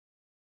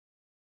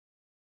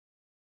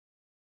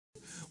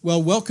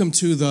Well, welcome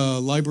to the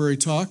library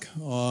talk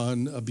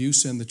on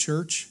abuse in the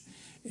church.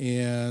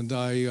 And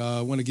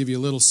I want to give you a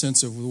little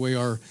sense of the way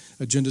our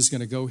agenda is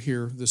going to go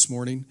here this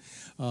morning.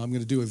 I'm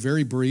going to do a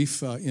very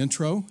brief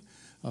intro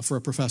for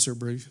a professor,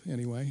 brief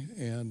anyway.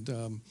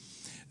 And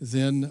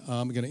then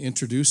I'm going to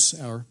introduce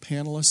our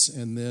panelists.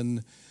 And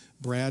then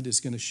Brad is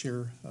going to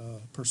share a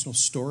personal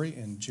story,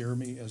 and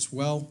Jeremy as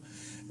well.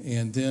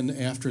 And then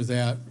after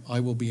that, I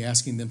will be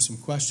asking them some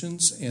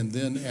questions. And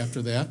then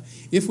after that,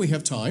 if we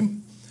have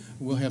time,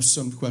 we'll have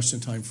some question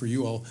time for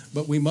you all.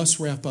 But we must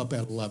wrap up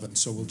at 11,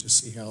 so we'll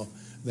just see how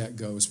that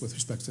goes with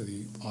respect to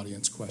the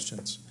audience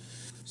questions.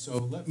 So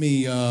let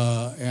me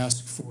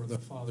ask for the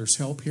Father's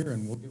help here,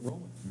 and we'll get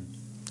rolling.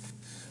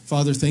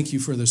 Father, thank you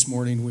for this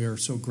morning. We are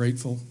so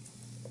grateful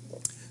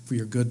for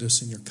your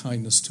goodness and your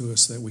kindness to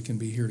us that we can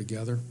be here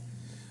together.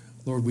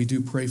 Lord, we do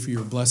pray for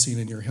your blessing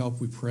and your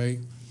help. We pray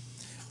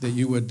that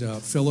you would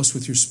fill us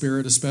with your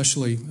Spirit,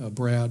 especially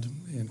Brad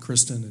and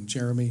Kristen and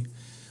Jeremy.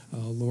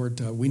 Lord,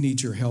 we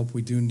need your help.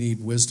 We do need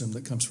wisdom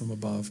that comes from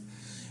above.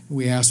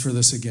 We ask for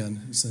this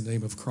again. It's in the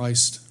name of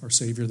Christ, our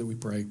Savior, that we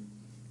pray.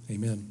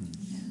 Amen.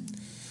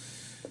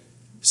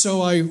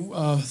 So I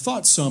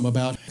thought some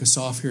about us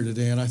off here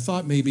today, and I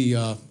thought maybe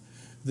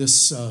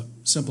this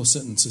simple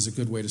sentence is a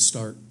good way to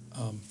start.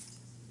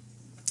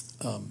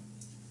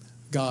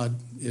 God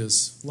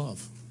is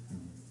love.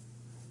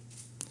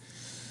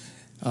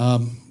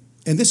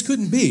 And this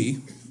couldn't be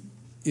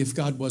if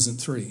God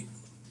wasn't three.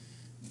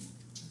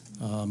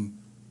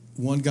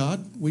 One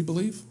God, we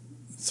believe,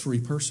 three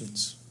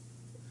persons.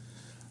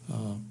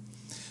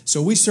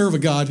 So we serve a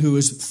God who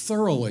is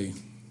thoroughly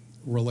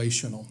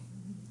relational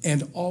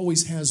and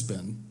always has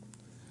been.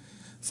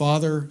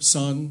 Father,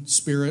 Son,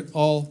 Spirit,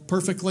 all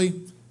perfectly,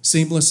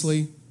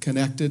 seamlessly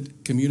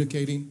connected,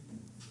 communicating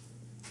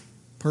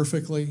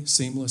perfectly,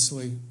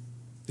 seamlessly.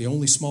 The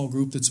only small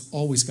group that's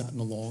always gotten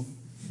along.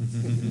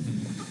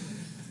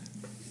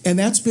 And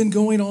that's been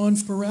going on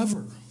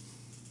forever.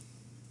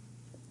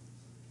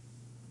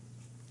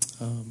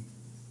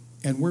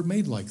 And we're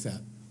made like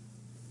that.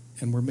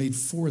 And we're made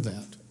for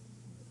that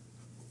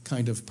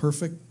kind of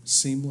perfect,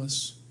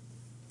 seamless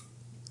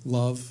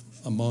love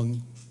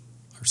among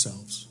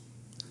ourselves.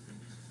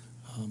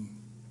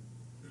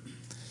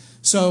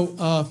 So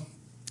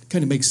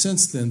kind of makes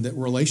sense then that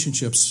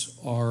relationships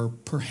are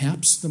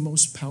perhaps the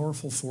most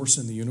powerful force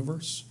in the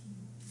universe.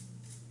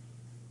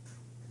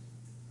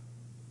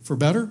 For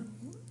better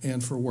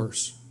and for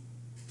worse.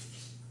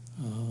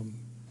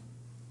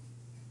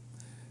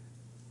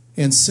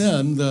 And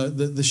sin,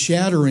 the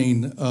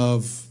shattering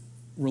of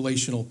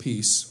relational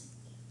peace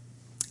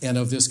and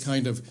of this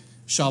kind of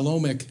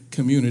shalomic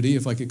community,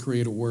 if I could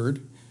create a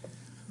word,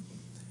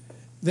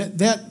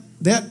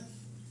 that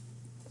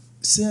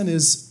sin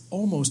is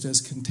almost as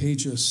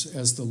contagious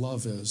as the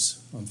love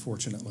is,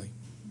 unfortunately.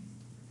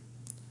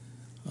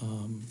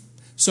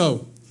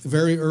 So,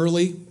 very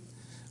early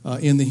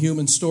in the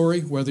human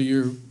story, whether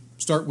you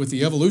start with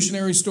the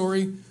evolutionary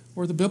story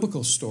or the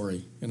biblical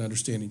story in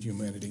understanding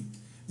humanity,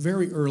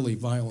 very early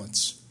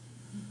violence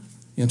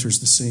enters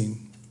the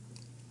scene.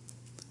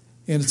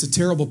 And it's a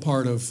terrible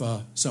part of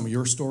some of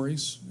your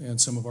stories and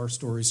some of our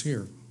stories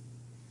here.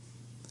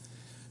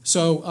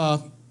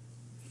 So,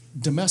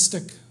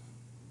 domestic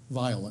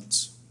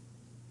violence.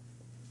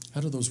 How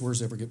do those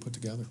words ever get put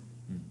together?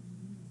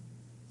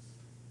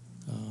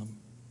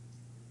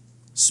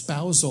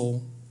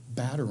 Spousal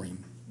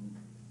battering.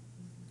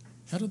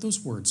 How do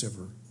those words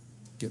ever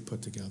get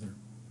put together?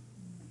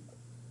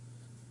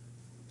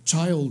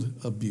 Child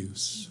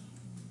abuse,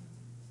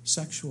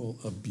 sexual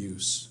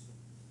abuse.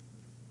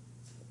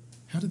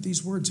 How did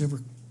these words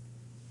ever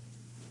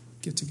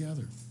get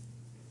together?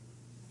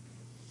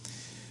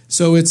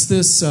 So it's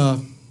this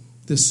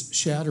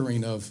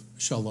shattering of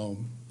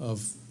shalom,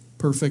 of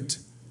perfect,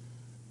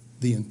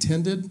 the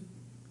intended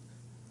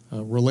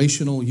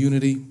relational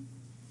unity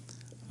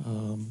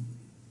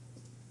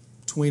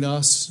between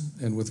us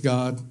and with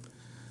God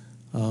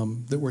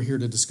that we're here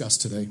to discuss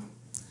today.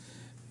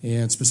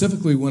 And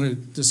specifically, we want to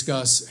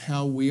discuss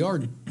how we are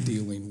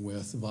dealing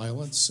with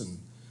violence and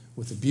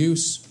with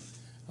abuse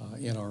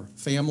in our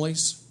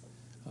families,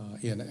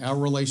 in our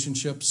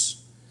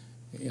relationships,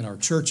 in our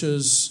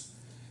churches,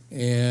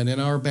 and in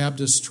our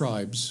Baptist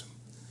tribes.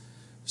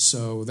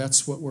 So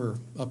that's what we're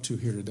up to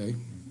here today.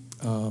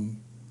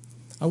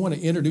 I want to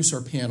introduce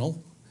our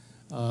panel.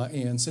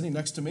 And sitting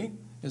next to me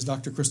is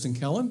Dr. Kristen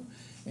Kellen.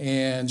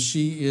 And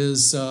she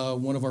is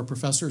one of our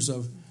professors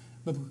of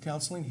biblical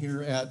counseling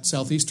here at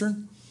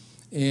Southeastern,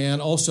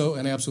 and also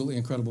an absolutely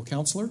incredible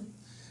counselor.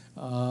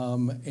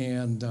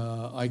 And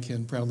I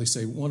can proudly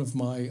say one of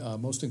my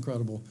most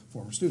incredible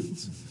former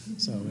students.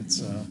 So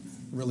it's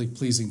really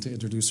pleasing to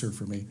introduce her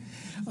for me.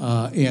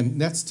 And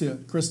next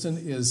to Kristen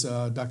is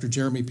Dr.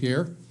 Jeremy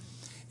Pierre,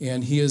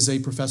 and he is a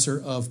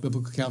professor of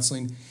biblical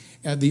counseling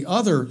at the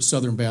other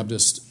Southern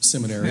Baptist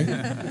Seminary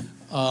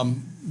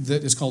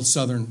that is called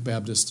Southern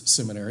Baptist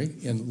Seminary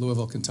in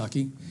Louisville,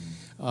 Kentucky.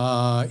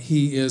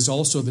 He is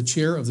also the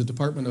chair of the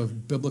Department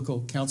of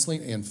Biblical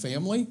Counseling and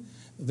Family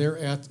there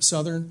at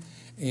Southern,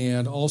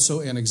 and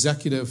also an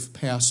executive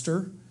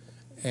pastor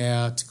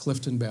at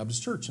Clifton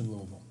Baptist Church in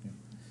Louisville.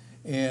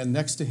 And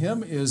next to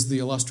him is the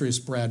illustrious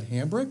Brad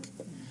Hambrick,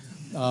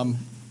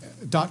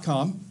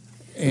 .com.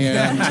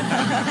 And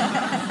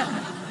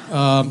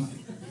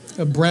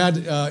Brad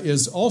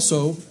is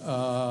also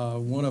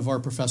one of our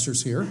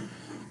professors here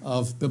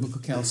of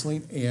biblical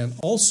counseling, and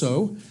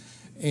also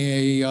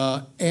a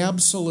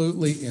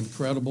absolutely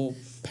incredible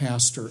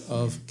pastor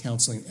of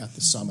counseling at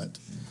the Summit,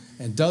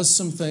 and does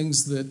some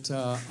things that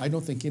I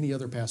don't think any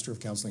other pastor of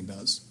counseling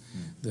does,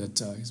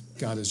 that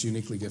God has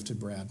uniquely gifted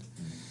Brad.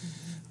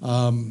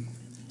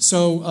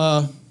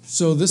 So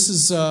this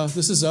is us.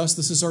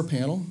 This is our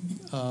panel,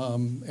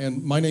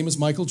 and my name is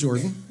Michael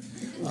Jordan.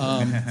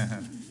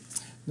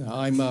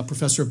 I'm a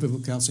professor of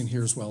biblical counseling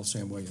here as well,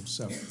 Sam Williams.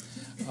 So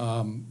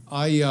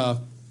I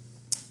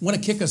want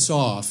to kick us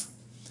off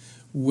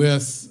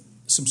with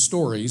some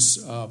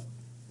stories,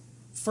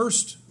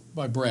 first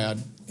by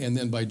Brad and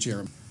then by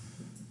Jeremy.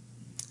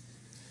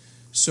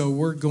 So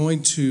we're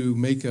going to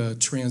make a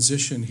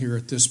transition here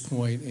at this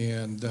point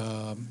and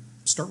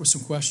start with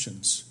some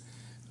questions.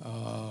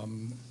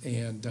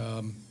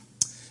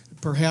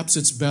 Perhaps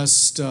it's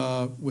best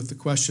with the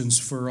questions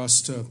for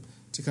us to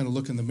kind of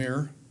look in the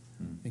mirror.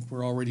 I think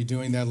we're already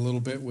doing that a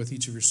little bit with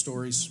each of your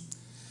stories.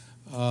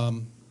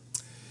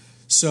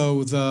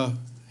 So the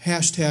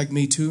hashtag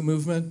 #MeToo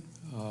movement,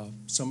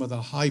 some of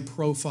the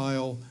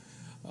high-profile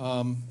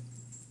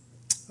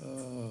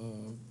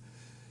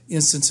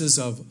instances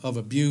of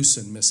abuse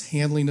and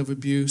mishandling of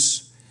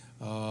abuse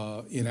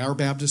in our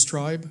Baptist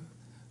tribe.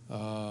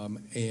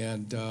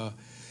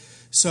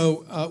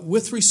 So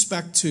with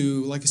respect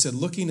to, like I said,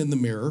 looking in the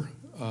mirror,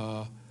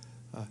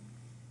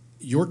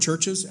 your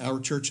churches, our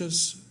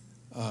churches,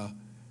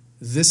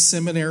 this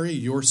seminary,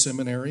 your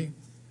seminary,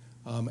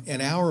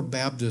 and our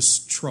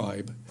Baptist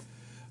tribe,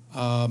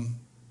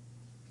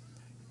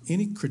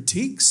 any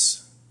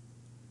critiques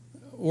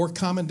or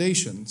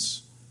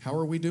commendations? How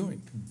are we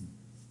doing?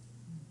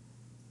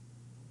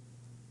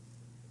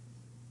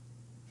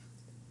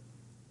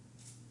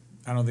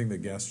 I don't think the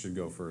guest should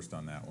go first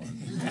on that one.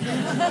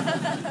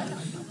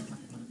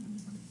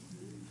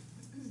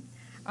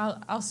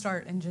 I'll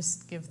start and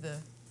just give the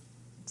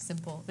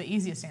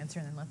easiest answer,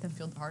 and then let them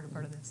feel the harder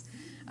part of this.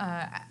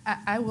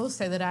 I will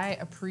say that I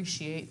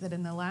appreciate that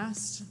in the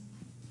last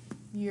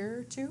year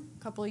or two,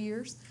 couple of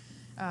years,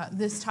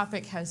 this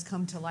topic has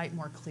come to light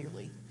more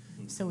clearly.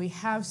 So we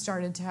have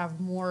started to have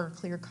more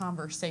clear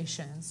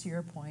conversations, to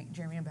your point,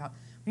 Jeremy, about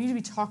we need to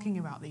be talking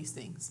about these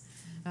things.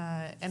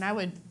 And I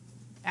would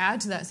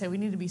add to that, say we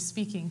need to be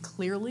speaking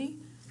clearly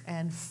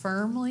and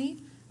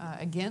firmly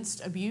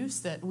against abuse,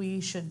 that we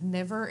should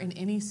never in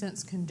any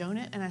sense condone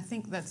it. And I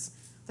think that's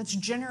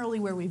generally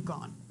where we've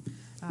gone.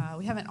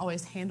 We haven't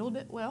always handled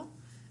it well,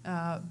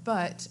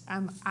 but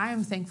I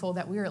am thankful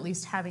that we're at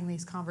least having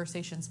these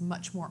conversations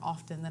much more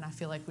often than I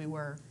feel like we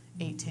were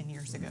 8-10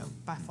 years ago,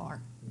 by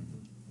far.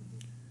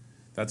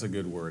 That's a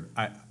good word.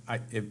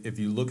 If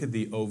you look at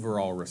the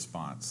overall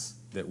response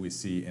that we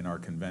see in our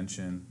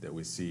convention, that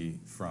we see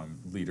from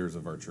leaders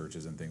of our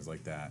churches and things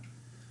like that,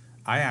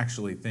 I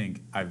actually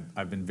think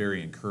I've been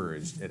very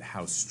encouraged at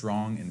how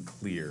strong and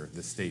clear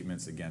the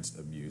statements against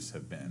abuse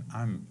have been.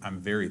 I'm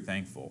very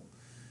thankful,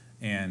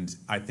 and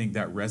I think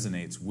that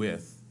resonates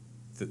with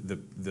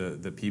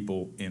the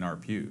people in our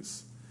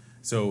pews.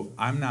 So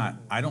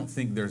I don't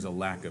think there's a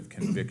lack of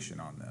conviction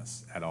on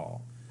this at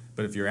all.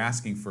 But if you're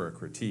asking for a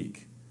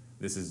critique,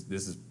 this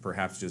is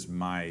perhaps just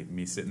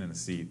me sitting in a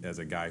seat as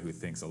a guy who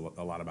thinks a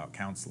lot about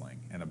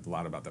counseling and a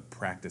lot about the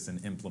practice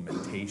and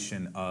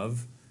implementation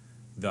of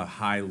the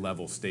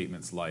high-level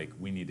statements like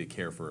we need to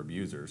care for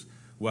abusers.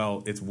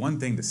 Well, it's one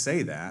thing to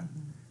say that.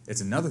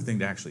 It's another thing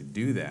to actually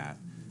do that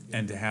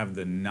and to have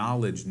the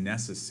knowledge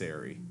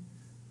necessary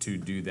to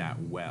do that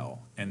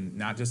well. And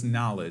not just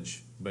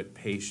knowledge, but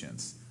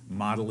patience.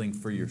 Modeling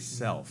for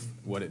yourself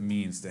what it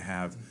means to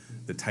have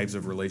the types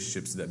of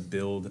relationships that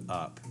build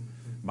up.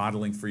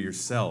 Modeling for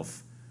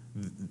yourself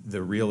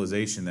the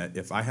realization that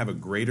if I have a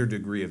greater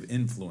degree of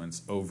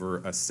influence over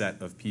a set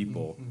of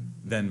people,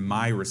 then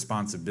my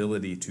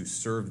responsibility to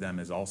serve them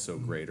is also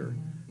greater,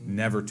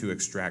 never to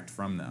extract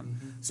from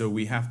them. So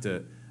we have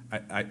to,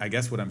 I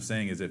guess what I'm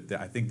saying is that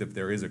I think that if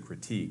there is a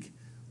critique,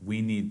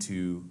 we need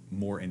to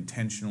more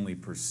intentionally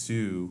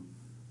pursue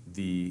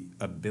the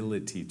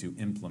ability to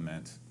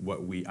implement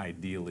what we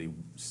ideally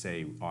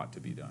say ought to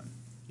be done.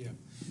 Yeah.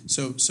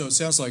 So it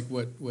sounds like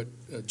what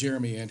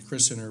Jeremy and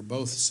Kristen are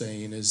both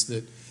saying is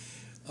that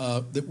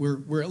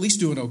we're at least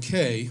doing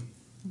okay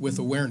with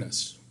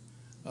awareness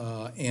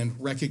and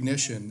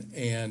recognition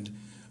and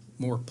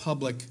more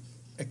public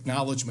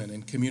acknowledgement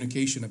and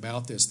communication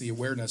about this, the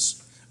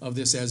awareness of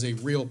this as a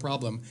real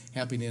problem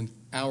happening in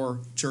our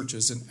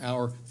churches and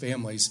our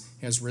families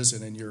has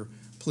risen, and you're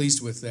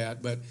pleased with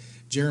that. But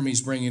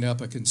Jeremy's bringing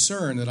up a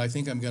concern that I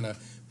think I'm going to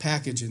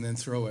package and then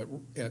throw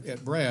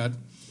at Brad.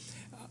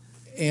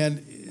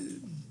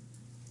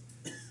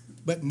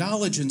 But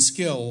knowledge and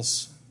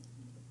skills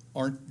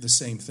aren't the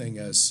same thing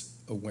as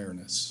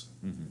awareness.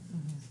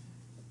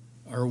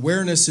 our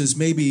awareness is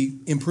maybe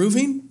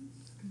improving.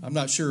 I'm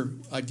not sure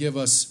I'd give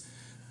us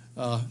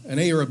an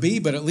A or a B,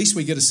 but at least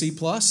we get a C+.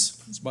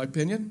 That's my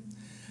opinion.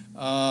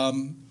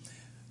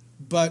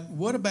 But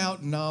what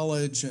about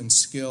knowledge and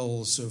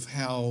skills of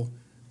how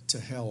to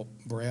help,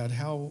 Brad?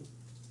 How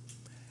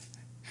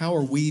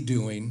are we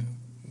doing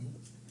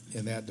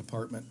in that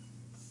department?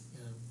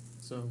 Yeah.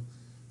 So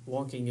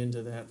walking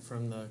into that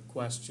from the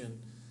question,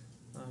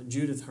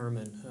 Judith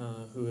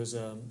Herman, who is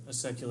a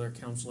secular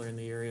counselor in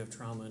the area of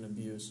trauma and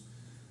abuse,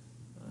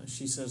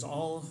 she says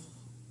all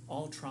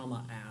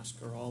trauma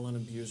asks, or all an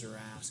abuser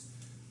asks,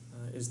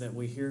 is that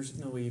we hear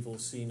no evil,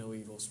 see no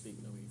evil,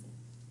 speak no evil.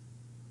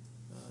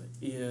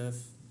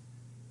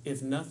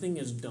 If nothing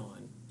is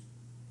done,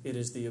 it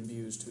is the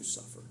abused who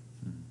suffer.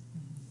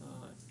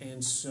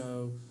 And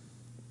so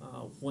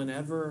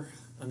whenever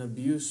an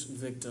abuse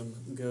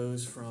victim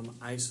goes from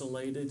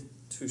isolated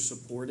to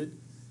supported,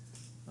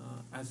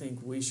 I think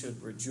we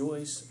should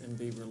rejoice and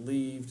be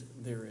relieved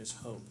there is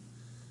hope.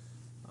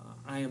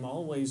 I am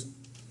almost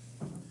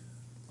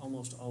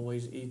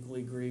always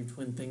equally grieved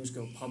when things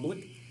go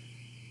public,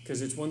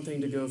 because it's one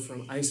thing to go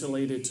from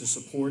isolated to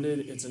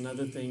supported. It's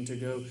another thing to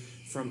go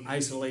from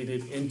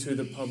isolated into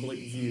the public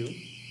view.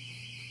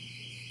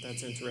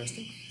 That's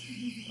interesting.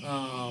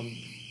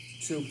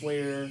 To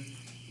where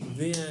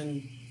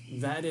then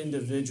that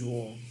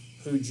individual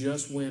who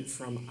just went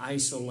from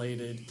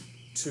isolated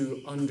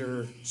to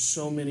under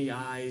so many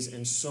eyes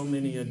and so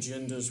many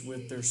agendas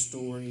with their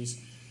stories,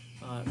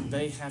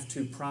 they have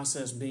to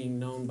process being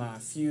known by a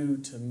few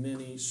to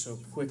many so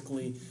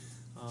quickly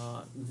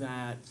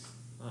that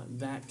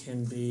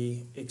can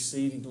be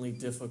exceedingly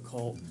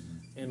difficult,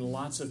 and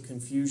lots of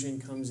confusion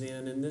comes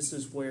in. And this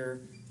is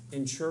where,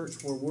 in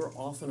church, where we're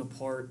often a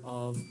part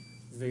of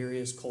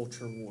various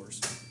culture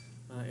wars,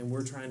 and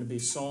we're trying to be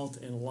salt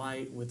and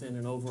light within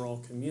an overall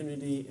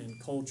community and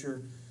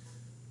culture.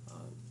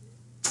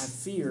 I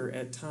fear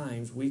at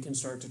times we can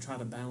start to try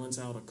to balance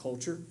out a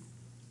culture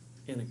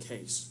in a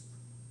case,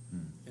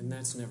 and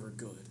that's never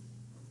good.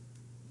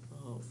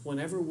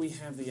 Whenever we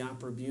have the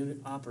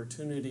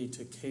opportunity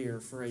to care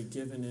for a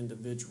given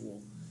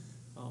individual,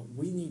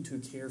 we need to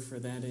care for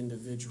that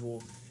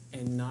individual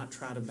and not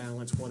try to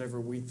balance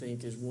whatever we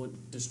think is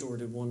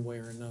distorted one way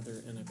or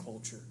another in a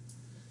culture.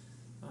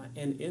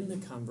 And in the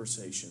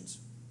conversations,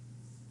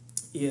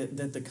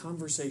 that the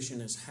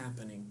conversation is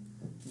happening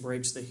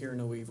breaks the hear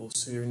no evil,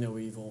 see no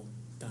evil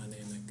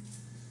dynamic.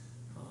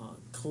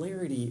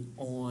 Clarity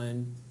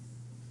on,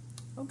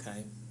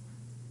 okay,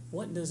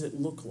 what does it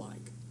look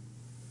like?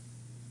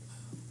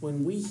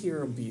 When we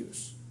hear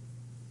abuse,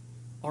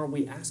 are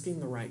we asking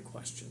the right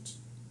questions?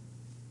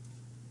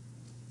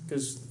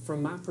 Because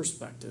from my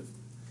perspective,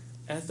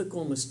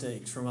 ethical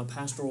mistakes, from a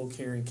pastoral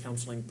care and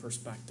counseling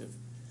perspective,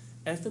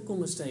 ethical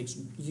mistakes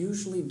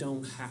usually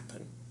don't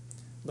happen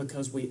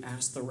because we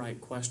ask the right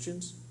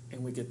questions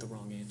and we get the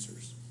wrong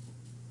answers.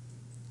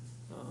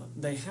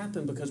 They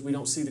happen because we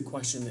don't see the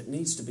question that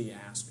needs to be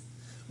asked.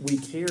 We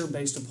care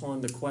based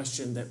upon the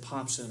question that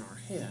pops in our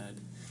head,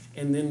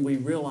 and then we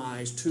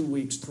realize 2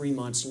 weeks, 3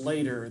 months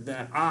later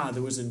that,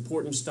 there was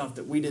important stuff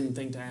that we didn't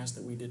think to ask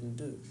that we didn't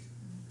do.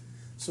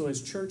 So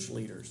as church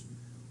leaders,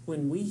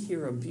 when we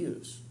hear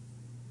abuse,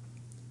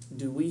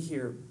 do we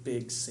hear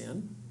big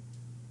sin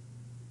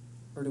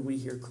or do we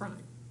hear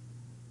crime?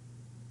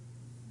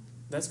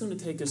 That's going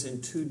to take us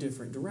in two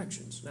different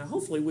directions. Now,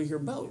 hopefully we hear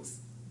both.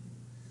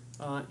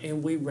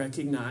 And we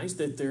recognize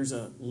that there's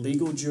a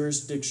legal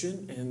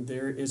jurisdiction and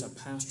there is a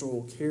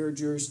pastoral care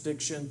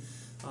jurisdiction.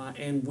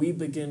 And we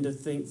begin to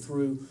think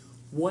through,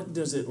 what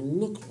does it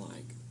look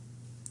like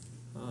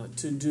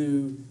to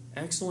do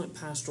excellent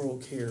pastoral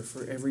care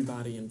for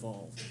everybody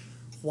involved,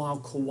 while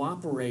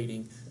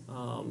cooperating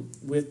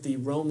with the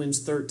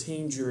Romans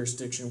 13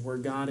 jurisdiction, where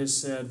God has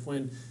said,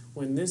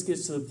 when this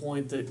gets to the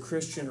point that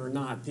Christian or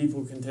not,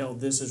 people can tell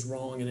this is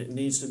wrong and it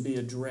needs to be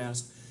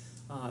addressed,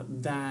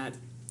 that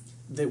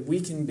we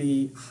can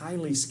be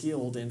highly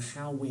skilled in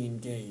how we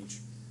engage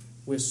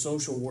with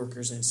social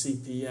workers and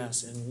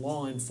CPS and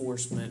law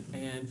enforcement,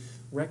 and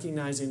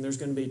recognizing there's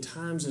going to be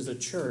times as a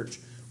church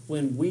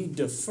when we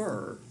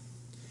defer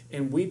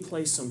and we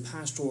place some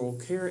pastoral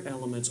care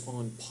elements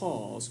on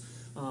pause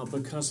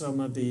because some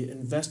of the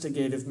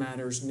investigative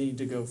matters need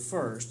to go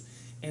first.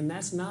 And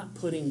that's not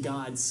putting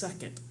God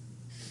second.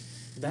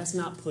 That's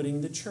not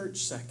putting the church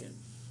second.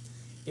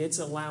 It's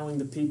allowing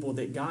the people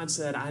that God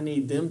said, I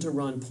need them to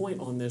run point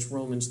on this,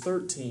 Romans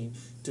 13,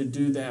 to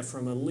do that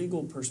from a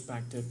legal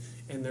perspective.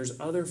 And there's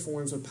other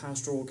forms of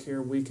pastoral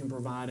care we can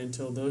provide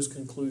until those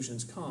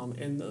conclusions come.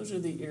 And those are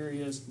the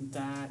areas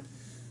that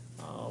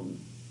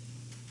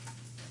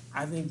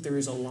I think there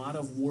is a lot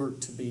of work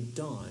to be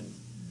done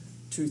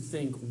to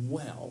think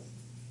well.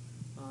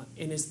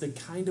 And it's the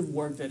kind of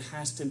work that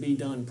has to be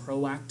done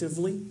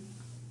proactively.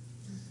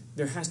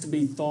 There has to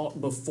be thought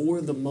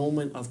before the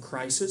moment of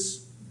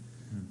crisis.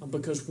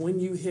 Because when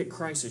you hit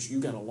crisis,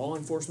 you've got a law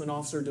enforcement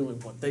officer doing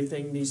what they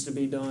think needs to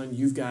be done.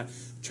 You've got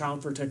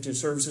Child Protective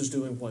Services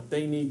doing what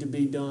they need to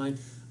be done.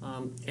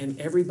 And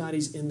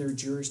everybody's in their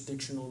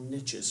jurisdictional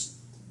niches.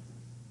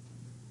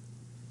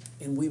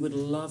 And we would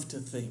love to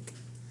think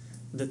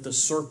that the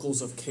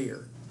circles of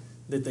care,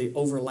 that they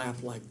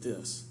overlap like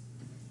this.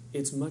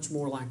 It's much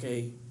more like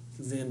a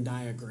Venn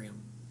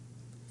diagram.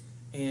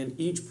 And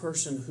each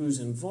person who's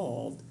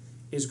involved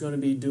is going to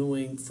be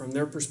doing, from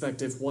their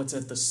perspective, what's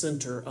at the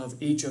center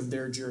of each of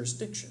their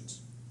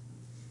jurisdictions.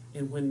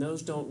 And when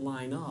those don't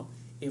line up,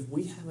 if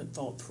we haven't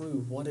thought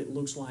through what it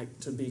looks like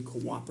to be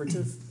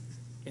cooperative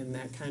in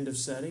that kind of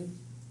setting,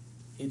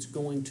 it's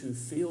going to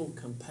feel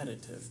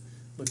competitive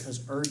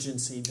because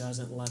urgency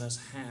doesn't let us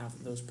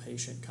have those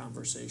patient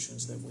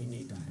conversations that we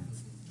need to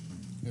have.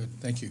 Good,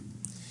 thank you.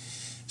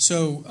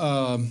 So,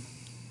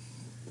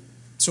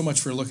 so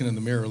much for looking in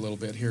the mirror a little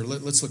bit here.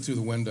 Let's look through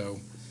the window.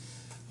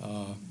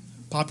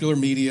 Popular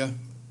media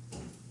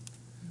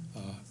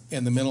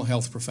and the mental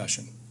health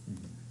profession.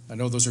 I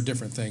know those are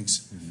different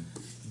things,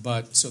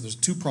 but so there's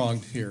a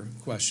two-pronged here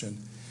question.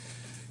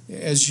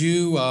 As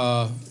you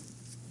have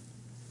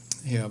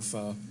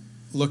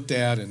looked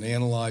at and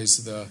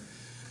analyzed the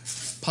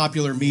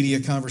popular media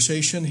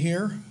conversation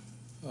here,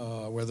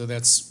 whether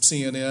that's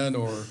CNN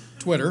or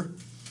Twitter,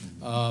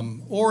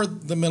 or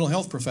the mental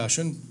health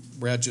profession,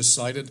 Brad just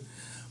cited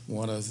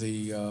one of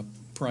the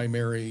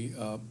primary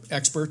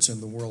experts in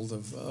the world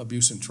of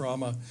abuse and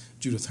trauma,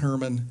 Judith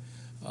Herman.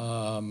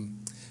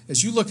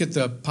 As you look at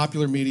the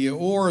popular media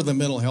or the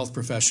mental health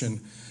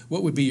profession,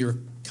 what would be your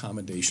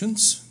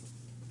commendations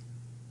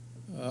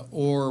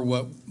or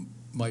what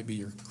might be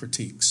your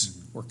critiques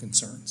or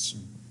concerns?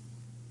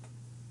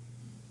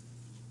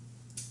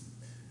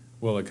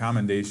 Well, a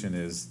commendation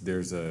is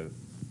there's a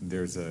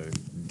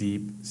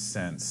deep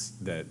sense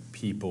that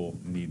people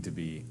need to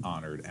be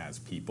honored as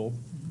people,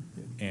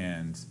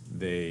 and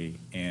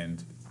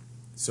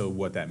so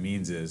what that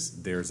means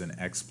is there's an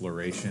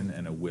exploration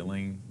and a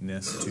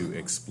willingness to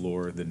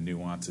explore the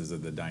nuances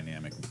of the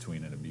dynamic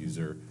between an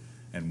abuser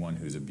and one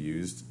who's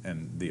abused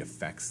and the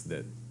effects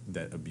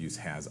that abuse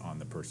has on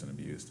the person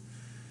abused.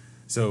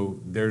 So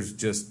there's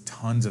just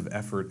tons of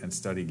effort and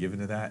study given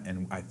to that,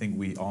 and I think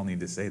we all need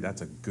to say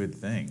that's a good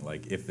thing.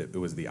 Like if it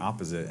was the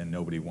opposite and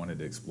nobody wanted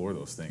to explore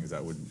those things,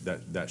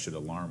 that should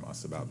alarm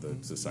us about the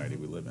society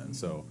we live in.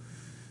 So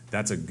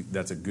that's a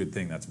good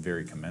thing. That's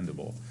very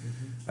commendable.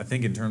 I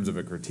think in terms of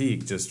a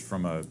critique, just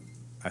from a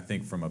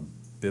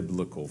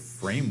biblical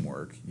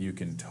framework, you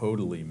can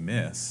totally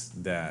miss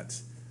that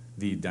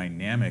the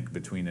dynamic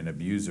between an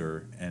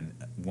abuser and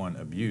one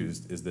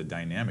abused is the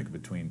dynamic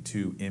between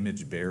two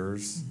image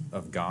bearers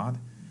of God,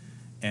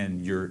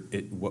 and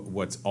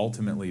what's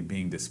ultimately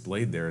being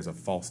displayed there is a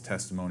false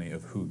testimony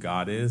of who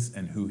God is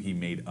and who He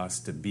made us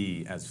to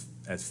be as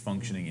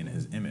functioning in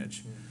His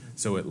image.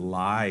 So it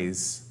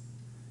lies.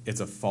 It's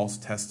a false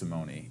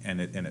testimony, and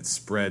it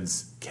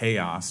spreads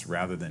chaos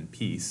rather than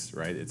peace,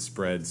 right? It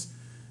spreads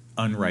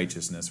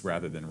unrighteousness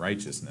rather than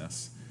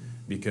righteousness,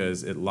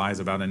 because it lies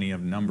about any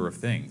number of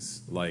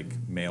things, like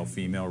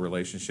male-female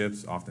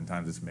relationships.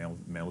 Oftentimes it's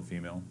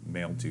male-to-female,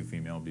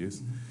 male-to-female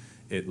abuse.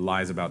 It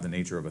lies about the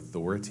nature of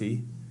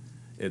authority.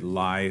 It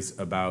lies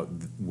about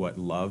what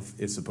love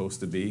is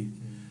supposed to be.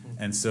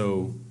 And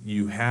so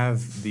you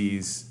have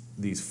these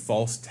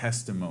false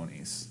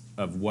testimonies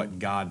of what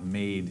God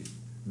made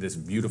this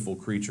beautiful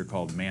creature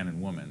called man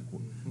and woman,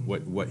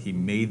 what He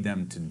made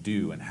them to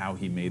do and how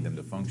He made them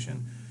to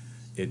function.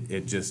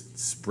 It just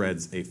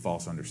spreads a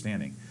false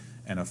understanding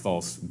and a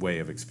false way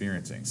of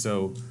experiencing.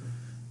 So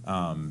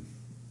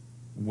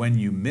when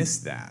you miss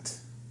that,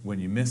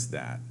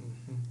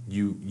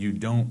 you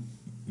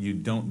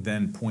don't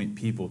then point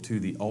people to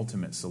the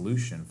ultimate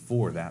solution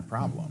for that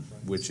problem,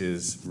 which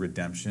is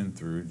redemption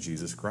through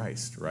Jesus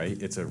Christ,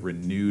 right? It's a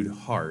renewed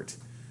heart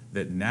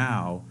that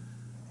now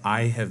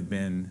I have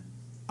been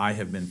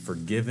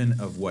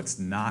forgiven of what's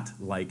not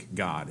like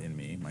God in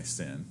me, my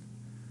sin,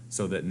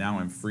 so that now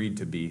I'm freed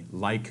to be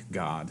like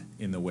God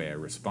in the way I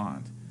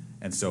respond.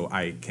 And so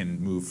I can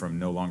move from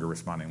no longer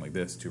responding like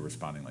this to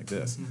responding like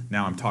this.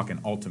 Now I'm talking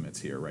ultimates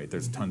here, right?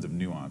 There's tons of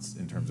nuance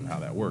in terms of how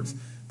that works.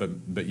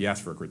 But you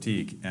asked for a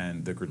critique,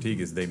 and the critique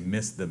is they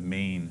miss the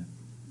main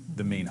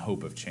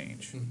hope of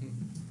change.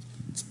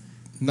 It's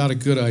not a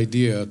good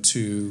idea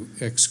to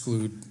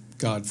exclude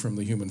God from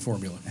the human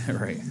formula.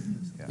 Right.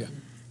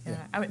 Yeah.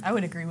 I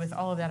would agree with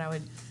all of that. I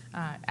would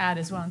add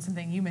as well, and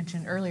something you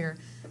mentioned earlier,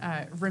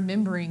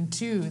 remembering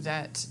too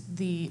that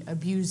the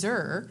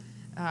abuser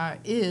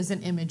is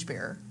an image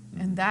bearer,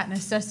 and that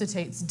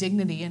necessitates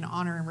dignity and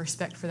honor and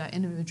respect for that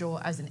individual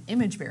as an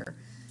image bearer.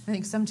 I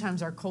think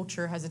sometimes our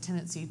culture has a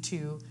tendency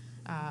to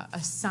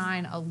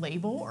assign a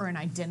label or an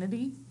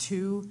identity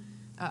to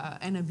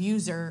an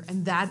abuser,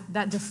 and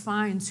that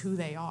defines who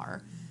they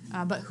are.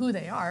 But who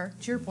they are,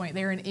 to your point,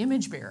 they're an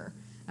image bearer.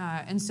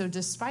 And so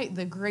despite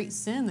the great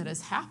sin that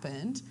has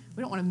happened,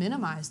 we don't want to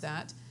minimize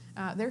that,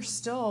 they're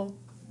still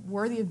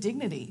worthy of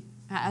dignity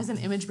as an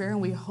image bearer,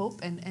 and we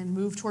hope and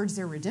move towards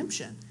their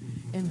redemption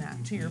in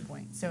that, to your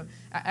point. So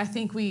I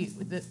think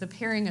the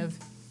pairing of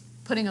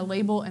putting a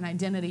label and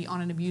identity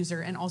on an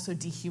abuser and also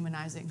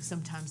dehumanizing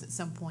sometimes at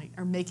some point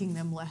or making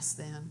them less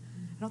than,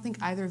 I don't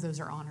think either of those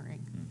are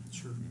honoring.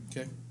 Sure.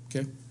 Okay.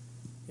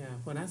 Yeah,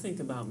 when I think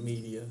about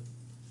media,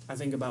 I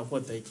think about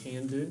what they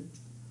can do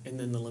and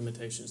then the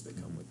limitations that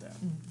come with that.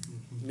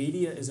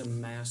 Media is a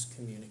mass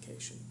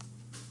communication.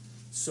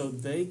 So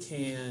they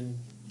can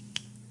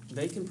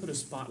put a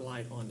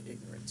spotlight on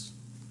ignorance.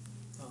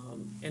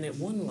 And at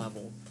one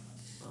level,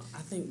 I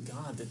thank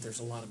God that there's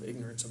a lot of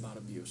ignorance about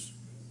abuse.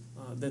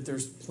 That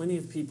there's plenty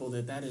of people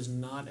that is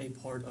not a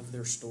part of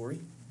their story.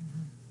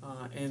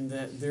 And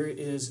that there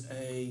is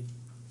a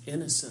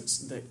innocence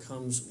that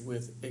comes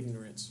with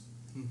ignorance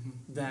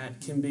that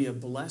can be a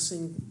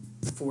blessing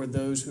for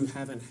those who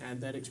haven't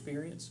had that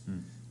experience,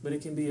 but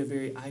it can be a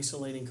very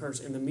isolating curse.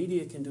 And the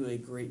media can do a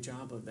great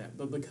job of that.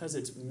 But because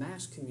it's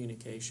mass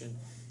communication,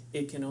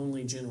 it can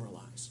only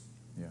generalize.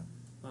 Yeah.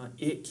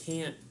 It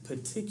can't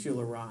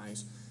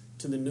particularize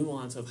to the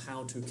nuance of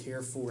how to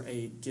care for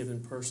a given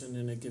person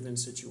in a given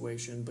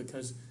situation,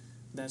 because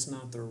that's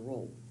not their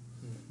role.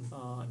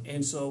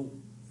 And so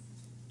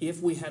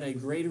if we had a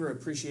greater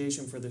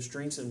appreciation for the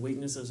strengths and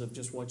weaknesses of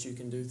just what you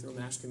can do through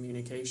mass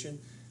communication,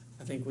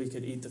 I think we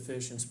could eat the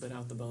fish and spit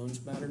out the bones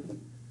better.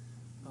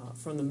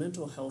 From the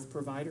mental health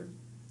provider,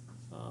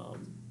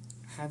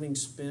 having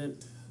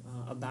spent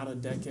about a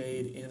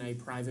decade in a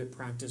private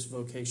practice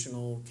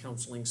vocational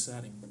counseling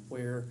setting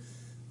where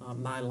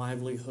my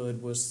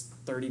livelihood was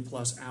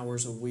 30-plus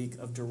hours a week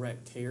of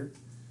direct care,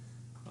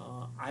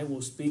 I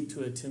will speak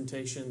to a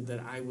temptation that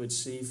I would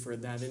see for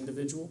that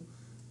individual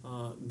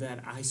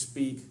that I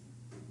speak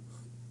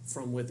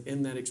from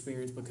within that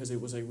experience because it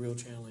was a real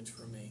challenge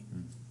for me.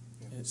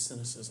 It's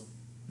cynicism.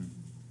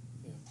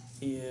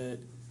 It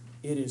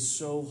is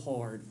so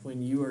hard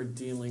when you are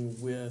dealing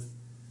with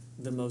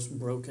the most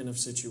broken of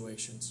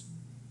situations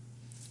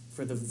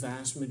for the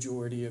vast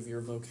majority of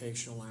your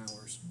vocational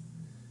hours.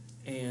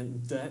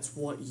 And that's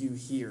what you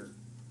hear.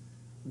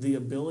 The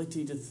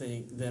ability to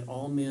think that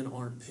all men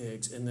aren't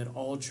pigs and that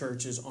all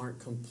churches aren't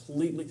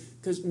completely...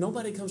 Because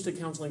nobody comes to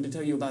counseling to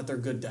tell you about their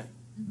good day.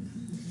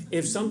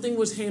 If something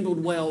was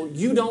handled well,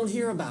 you don't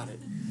hear about it.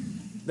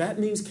 That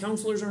means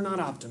counselors are not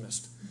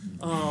optimists.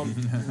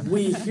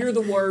 We hear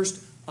the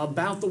worst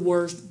about the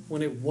worst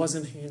when it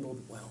wasn't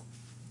handled well.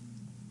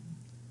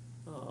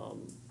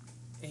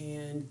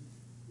 And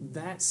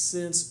that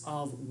sense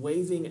of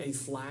waving a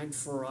flag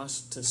for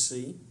us to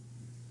see,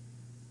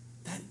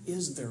 that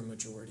is their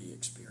majority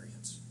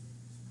experience.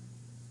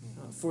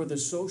 For the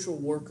social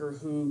worker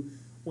who,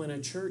 when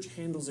a church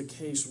handles a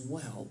case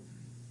well,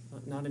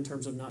 not in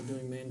terms of not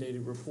doing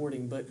mandated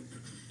reporting, but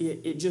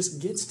it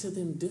just gets to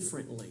them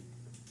differently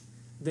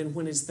than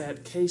when it's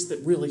that case that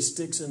really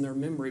sticks in their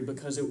memory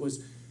because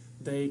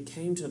they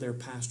came to their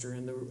pastor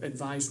and the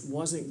advice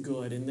wasn't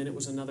good, and then it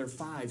was another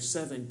 5,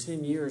 7,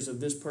 10 years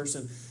of this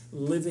person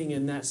living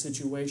in that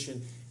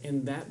situation,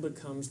 and that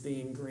becomes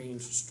the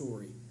ingrained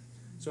story.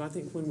 So I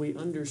think when we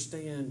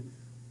understand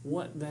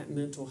what that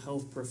mental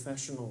health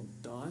professional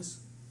does,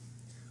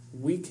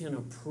 we can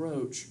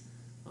approach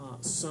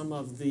some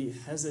of the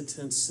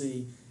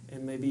hesitancy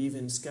and maybe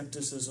even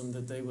skepticism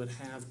that they would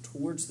have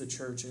towards the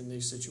church in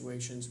these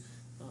situations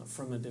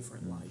from a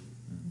different light.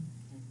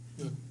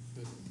 Good.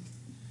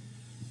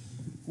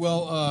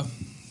 Well,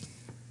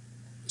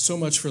 so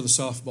much for the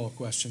softball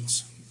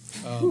questions.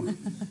 Over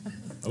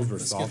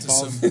Let's get to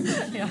softball.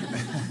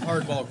 some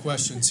hardball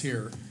questions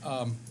here.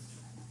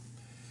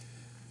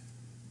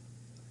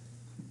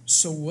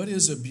 So what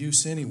is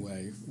abuse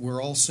anyway?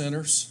 We're all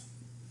sinners.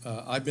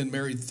 I've been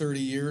married 30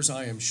 years.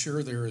 I am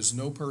sure there is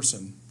no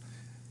person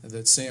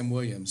that Sam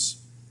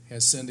Williams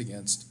has sinned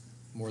against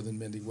more than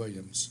Mindy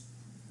Williams.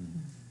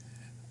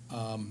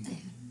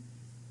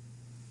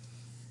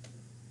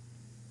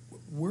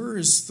 Where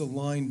is the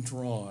line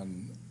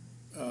drawn?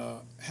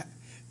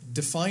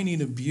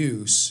 Defining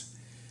abuse,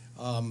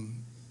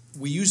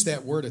 we use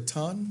that word a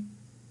ton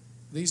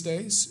these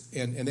days,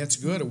 and that's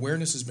good.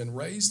 Awareness has been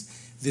raised.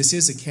 This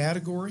is a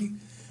category,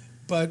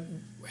 but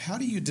how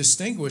do you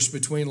distinguish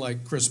between,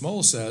 like Chris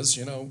Moll says,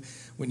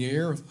 when you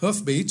hear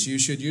hoofbeats, you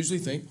should usually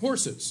think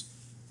horses,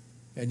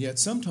 and yet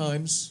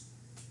sometimes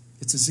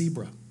it's a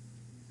zebra.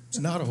 It's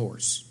not a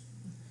horse.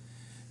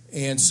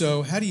 And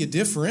so how do you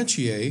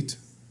differentiate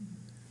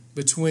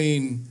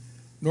between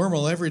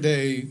normal,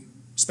 everyday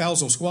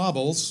spousal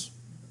squabbles,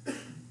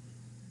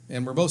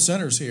 and we're both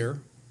sinners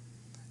here,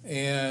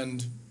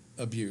 and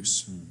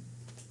abuse?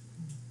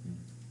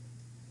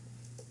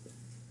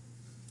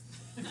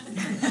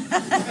 I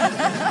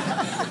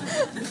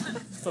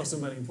thought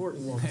somebody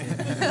important walked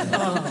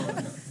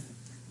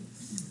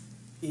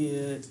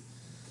in.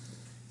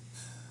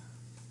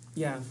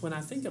 When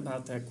I think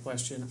about that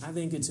question, I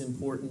think it's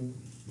important,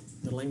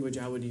 the language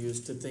I would use,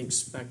 to think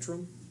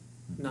spectrum,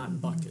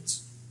 not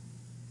buckets.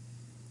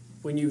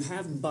 When you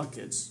have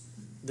buckets,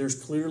 there's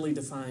clearly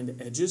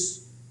defined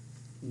edges,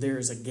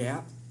 there's a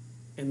gap,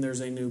 and there's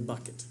a new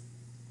bucket.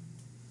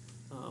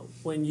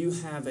 When you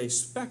have a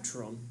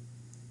spectrum,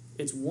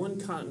 it's one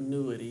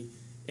continuity,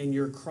 and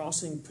you're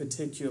crossing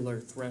particular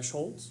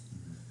thresholds,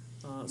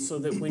 so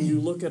that when you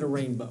look at a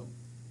rainbow,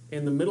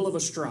 in the middle of a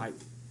stripe,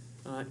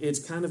 it's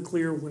kind of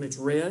clear when it's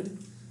red,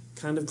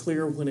 kind of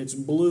clear when it's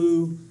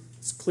blue,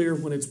 it's clear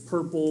when it's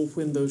purple.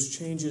 When those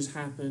changes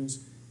happen,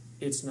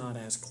 it's not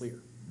as clear.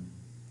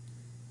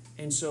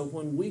 And so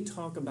when we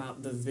talk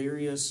about the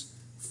various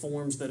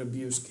forms that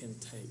abuse can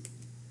take,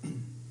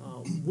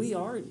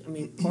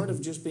 part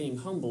of just being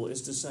humble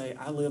is to say,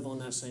 I live on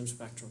that same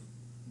spectrum.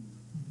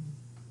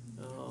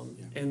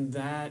 And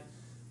that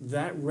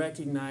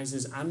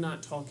recognizes I'm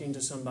not talking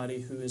to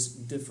somebody who is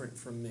different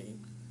from me.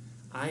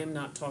 I am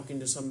not talking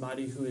to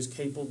somebody who is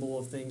capable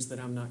of things that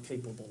I'm not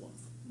capable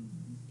of.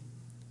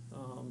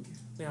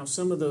 Now,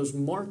 some of those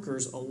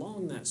markers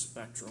along that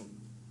spectrum,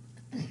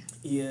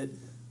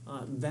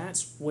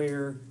 that's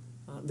where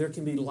there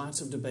can be lots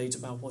of debates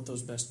about what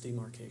those best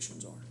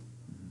demarcations are.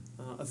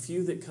 A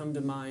few that come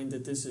to mind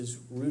that this is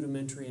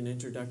rudimentary and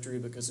introductory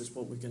because it's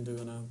what we can do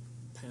in a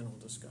panel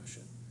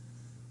discussion.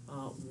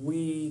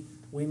 We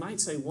might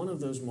say one of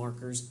those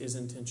markers is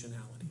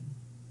intentionality.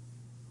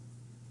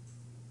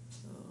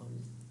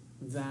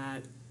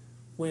 That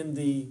when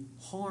the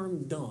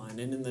harm done,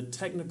 and in the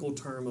technical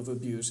term of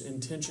abuse,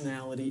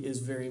 intentionality is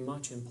very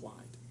much implied.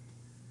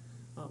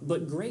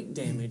 But great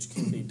damage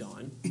can be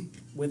done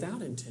without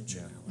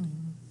intentionality.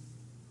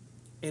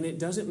 And it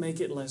doesn't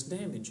make it less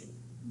damaging.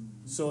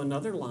 So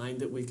another line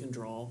that we can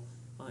draw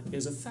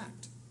is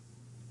effect.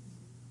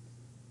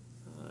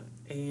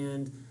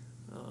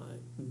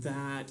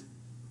 That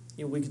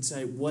we could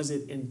say, was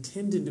it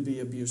intended to be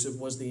abusive?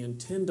 Was the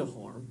intent to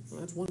harm? Well,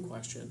 that's one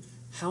question.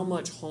 How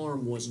much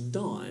harm was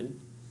done?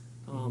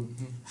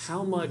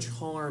 How much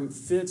harm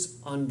fits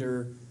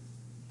under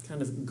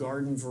kind of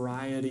garden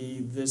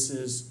variety? This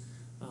is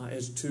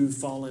as two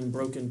fallen,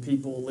 broken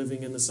people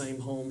living in the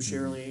same home,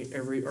 sharing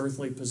every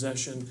earthly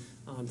possession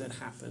that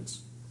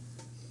happens.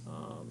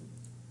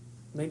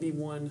 Maybe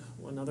one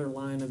other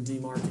line of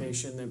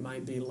demarcation that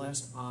might be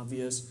less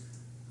obvious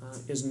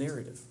is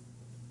narrative.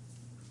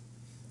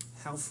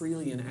 How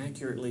freely and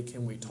accurately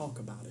can we talk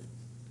about it?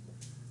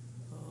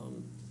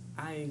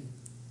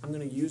 I'm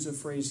going to use a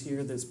phrase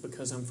here that's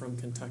because I'm from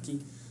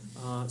Kentucky,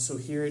 so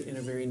hear it in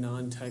a very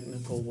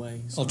non-technical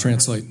way. I'll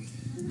translate.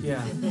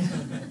 Yeah.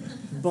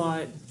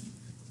 But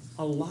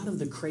a lot of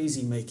the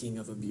crazy making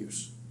of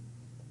abuse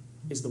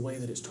is the way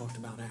that it's talked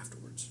about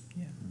afterwards.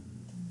 Yeah.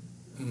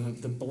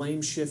 The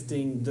blame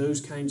shifting, those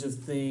kinds of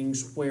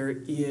things where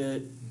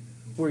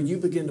you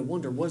begin to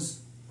wonder,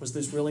 was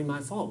this really my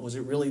fault? Was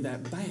it really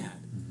that bad?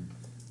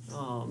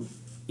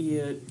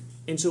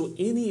 And so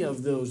any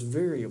of those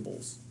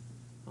variables,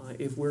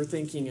 if we're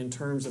thinking in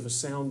terms of a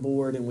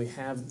soundboard and we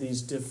have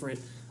these different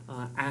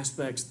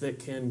aspects that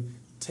can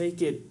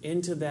take it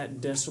into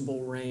that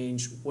decibel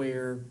range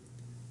where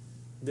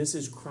this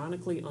is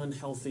chronically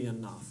unhealthy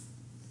enough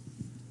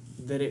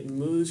that it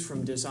moves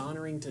from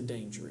dishonoring to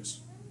dangerous.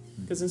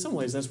 Because in some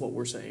ways that's what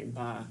we're saying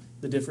by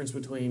the difference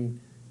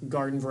between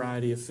garden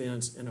variety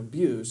offense and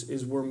abuse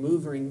is we're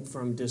moving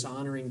from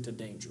dishonoring to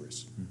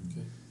dangerous.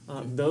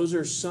 Those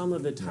are some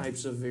of the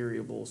types of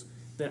variables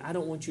that I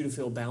don't want you to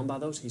feel bound by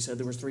those. He said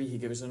there was 3. He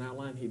gave us an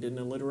outline. He didn't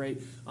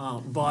alliterate.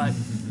 But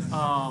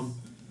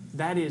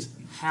that is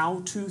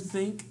how to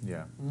think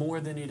more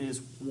than it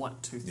is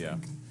what to think. Yeah.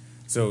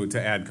 So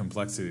to add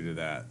complexity to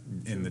that,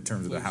 in the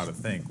terms of the how to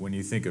think, when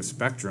you think of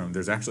spectrum,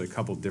 there's actually a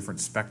couple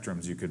different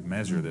spectrums you could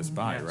measure this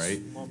by,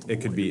 right?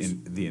 It could be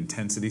in the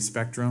intensity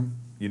spectrum,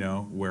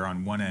 where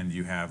on one end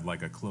you have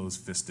like a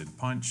closed-fisted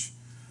punch.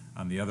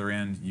 On the other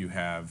end, you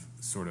have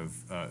sort of,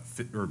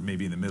 or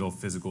maybe in the middle,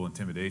 physical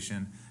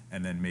intimidation.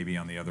 And then maybe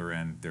on the other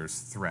end, there's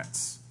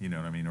threats,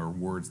 or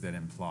words that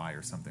imply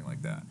or something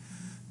like that.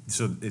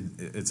 So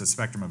it's a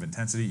spectrum of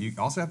intensity. You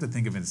also have to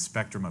think of it as a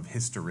spectrum of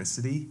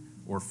historicity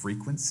or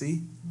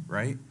frequency,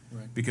 right?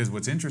 Because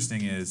what's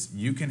interesting is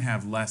you can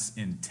have less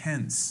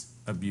intense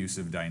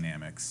abusive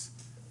dynamics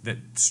that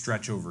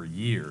stretch over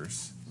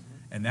years,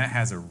 and that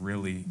has a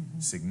really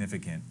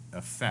significant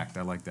effect.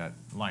 I like that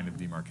line of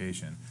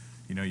demarcation.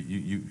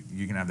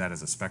 You can have that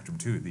as a spectrum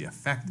too. The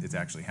effect it's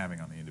actually having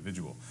on the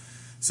individual.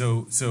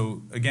 So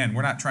again,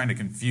 we're not trying to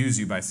confuse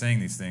you by saying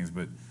these things,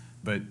 but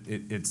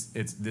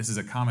this is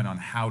a comment on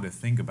how to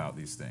think about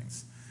these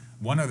things.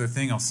 One other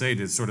thing I'll say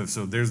to so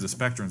there's the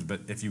spectrums,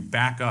 but if you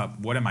back up,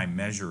 what am I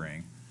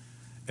measuring?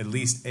 At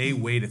least a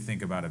way to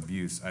think about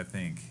abuse, I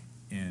think,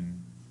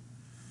 in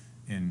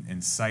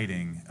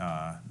citing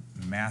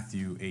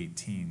Matthew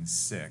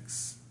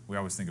 18:6. We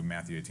always think of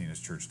Matthew 18 as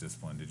church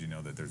discipline. Did you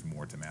know that there's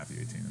more to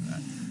Matthew 18 than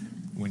that?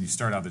 When you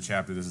start out the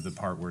chapter, this is the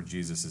part where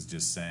Jesus is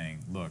just saying,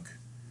 look,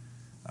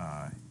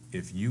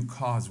 if you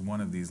cause one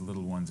of these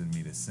little ones in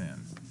me to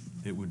sin,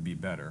 it would be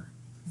better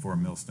for a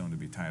millstone to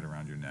be tied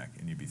around your neck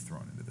and you'd be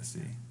thrown into the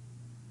sea.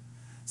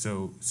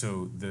 So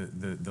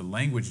the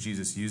language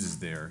Jesus uses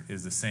there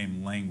is the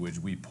same language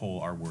we pull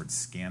our word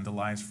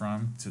scandalize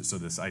from. So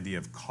this idea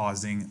of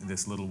causing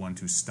this little one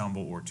to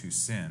stumble or to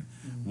sin.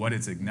 What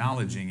it's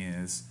acknowledging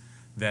is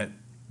that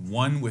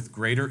one with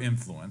greater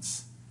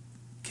influence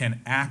can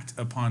act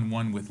upon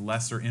one with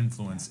lesser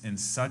influence in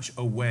such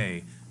a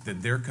way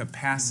that their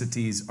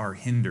capacities are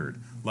hindered.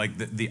 Like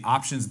the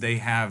options they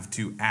have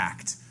to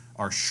act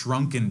are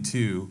shrunken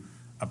to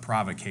a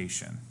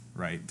provocation,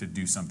 right? To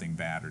do something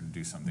bad or to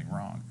do something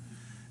wrong.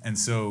 And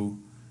so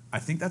I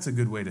think that's a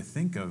good way to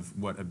think of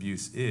what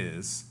abuse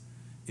is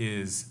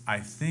I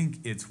think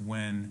it's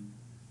when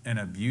an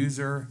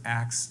abuser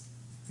acts,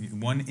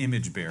 one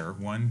image bearer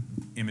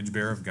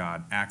of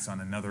God acts on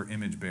another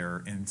image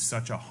bearer in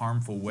such a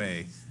harmful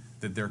way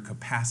that their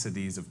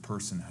capacities of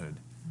personhood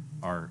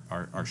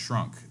are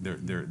shrunk.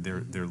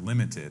 They're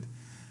limited.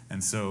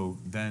 And so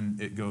then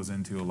it goes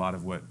into a lot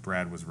of what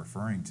Brad was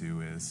referring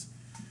to is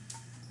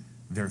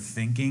their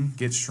thinking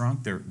gets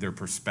shrunk, their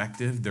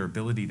perspective, their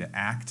ability to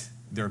act,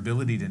 their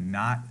ability to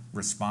not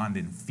respond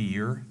in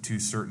fear to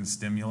certain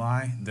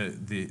stimuli,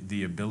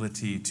 the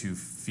ability to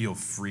feel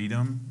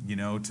freedom,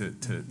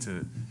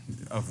 to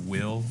of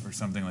will or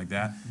something like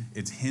that,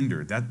 it's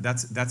hindered.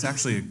 That's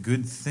actually a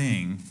good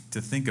thing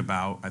to think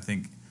about. I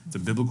think it's a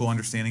biblical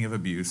understanding of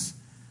abuse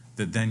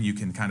that then you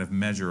can kind of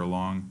measure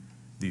along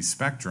these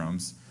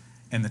spectrums.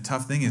 And the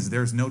tough thing is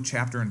there's no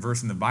chapter and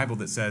verse in the Bible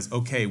that says,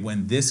 okay,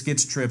 when this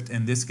gets tripped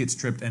and this gets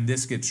tripped and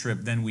this gets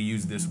tripped, then we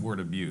use this word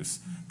abuse.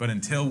 But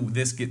until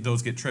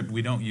those get tripped,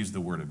 we don't use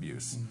the word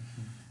abuse.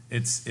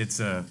 It's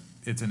a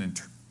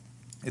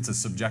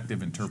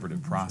subjective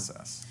interpretive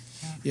process.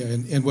 Yeah,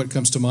 and what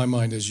comes to my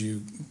mind as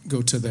you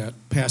go to that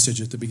passage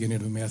at the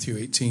beginning of Matthew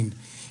 18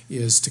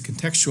 is to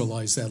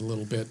contextualize that a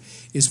little bit,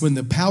 is when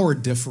the power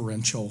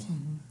differential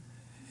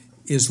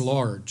is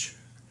large,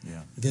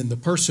 then the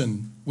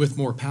person with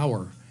more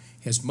power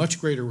has much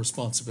greater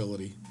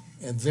responsibility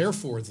and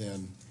therefore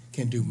then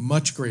can do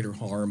much greater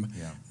harm.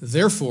 Yeah.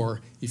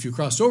 Therefore, if you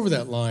crossed over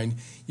that line,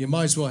 you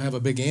might as well have a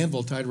big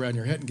anvil tied around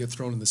your head and get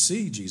thrown in the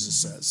sea, Jesus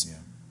says. Yeah.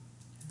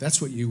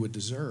 That's what you would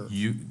deserve.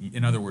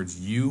 In other words,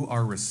 you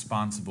are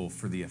responsible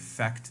for the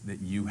effect that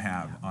you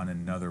have on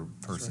another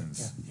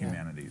person's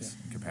humanities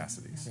and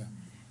capacities.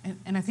 Yeah.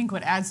 And I think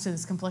what adds to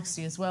this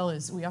complexity as well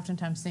is we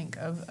oftentimes think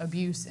of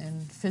abuse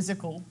in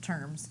physical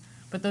terms,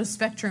 but those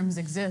spectrums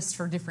exist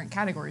for different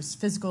categories: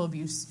 physical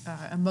abuse,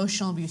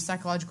 emotional abuse,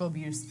 psychological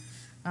abuse,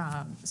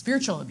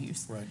 spiritual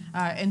abuse. Right.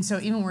 And so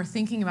even when we're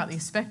thinking about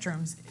these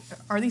spectrums,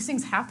 are these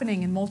things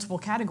happening in multiple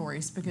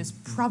categories? Because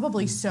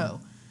probably so.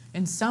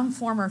 In some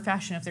form or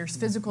fashion, if there's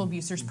physical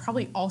abuse, there's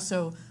probably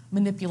also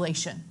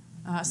manipulation,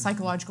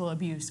 psychological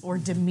abuse, or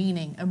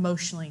demeaning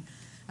emotionally.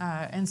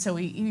 And so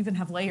we even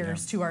have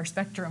layers to our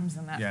spectrums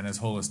and that. Yeah, and as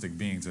holistic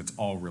beings, it's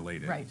all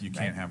related. Right, You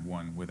can't have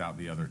one without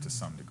the other to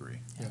some degree.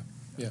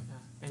 Yeah.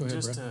 And Go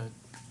ahead, just Brett.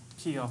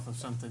 to key off of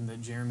something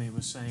that Jeremy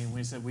was saying, when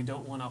he said we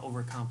don't want to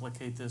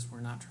overcomplicate this, we're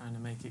not trying to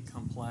make it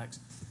complex.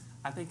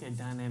 I think a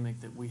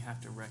dynamic that we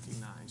have to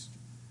recognize,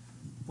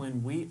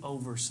 when we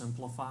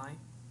oversimplify,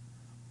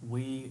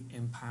 we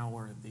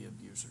empower the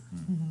abuser.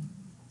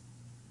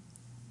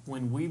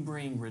 When we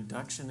bring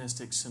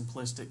reductionistic,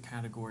 simplistic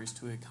categories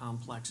to a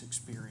complex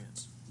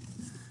experience,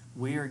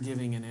 we are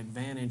giving an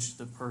advantage to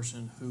the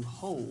person who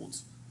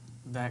holds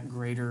that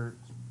greater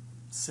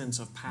sense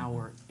of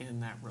power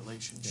in that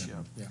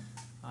relationship. Yeah.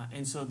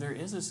 And so there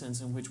is a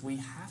sense in which we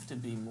have to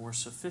be more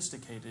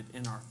sophisticated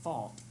in our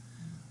thought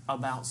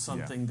about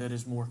something that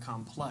is more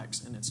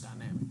complex in its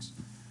dynamics.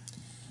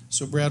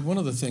 So, Brad, one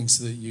of the things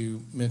that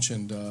you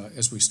mentioned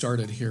as we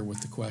started here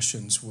with the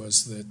questions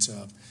was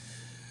that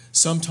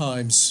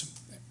sometimes,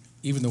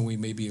 even though we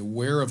may be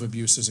aware of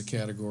abuse as a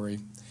category,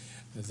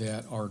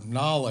 that our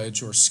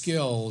knowledge or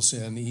skills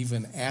and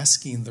even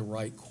asking the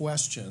right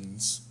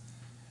questions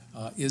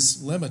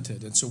is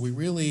limited. And so we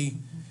really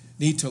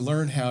need to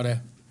learn how to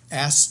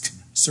ask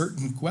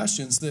certain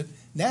questions that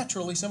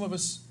naturally some of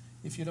us,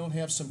 if you don't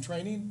have some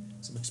training,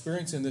 some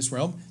experience in this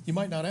realm, you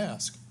might not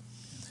ask.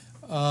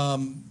 Let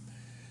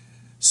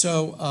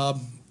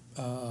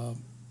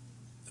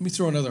me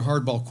throw another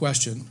hardball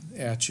question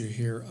at you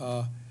here.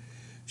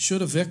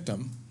 Should a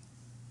victim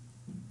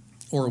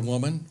or a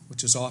woman,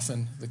 which is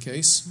often the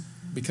case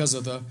because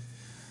of the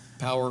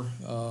power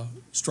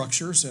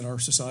structures in our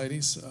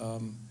societies,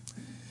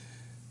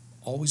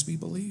 always be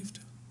believed?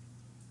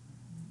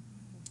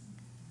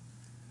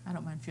 I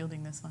don't mind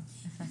fielding this one.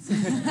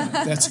 If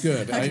That's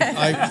good.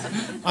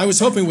 I was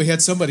hoping we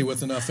had somebody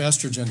with enough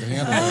estrogen to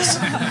handle this.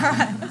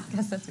 I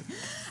guess that's me.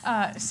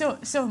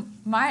 So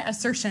my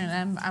assertion,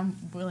 and I'm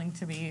willing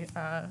to be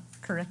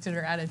corrected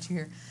or added to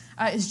here,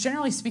 is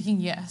generally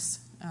speaking, yes.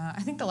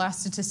 I think the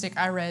last statistic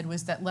I read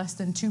was that less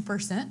than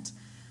 2%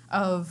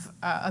 of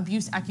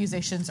abuse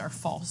accusations are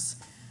false.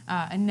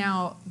 And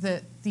now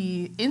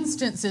the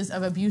instances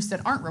of abuse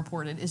that aren't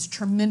reported is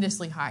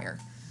tremendously higher.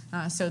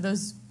 So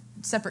those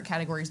separate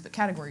categories, but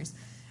categories.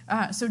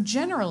 So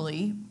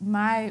generally,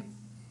 my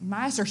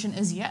assertion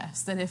is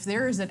yes, that if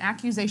there is an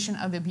accusation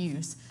of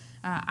abuse,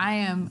 I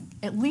am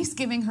at least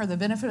giving her the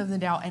benefit of the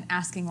doubt and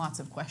asking lots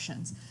of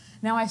questions.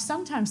 Now, I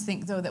sometimes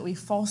think, though, that we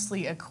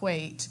falsely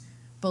equate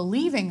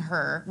believing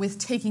her with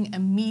taking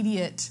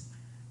immediate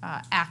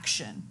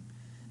action.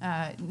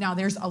 Now,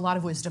 there's a lot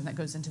of wisdom that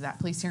goes into that.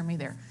 Please hear me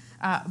there.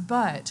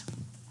 But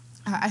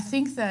I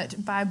think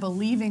that by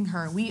believing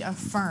her, we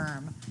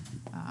affirm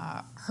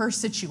her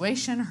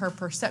situation, her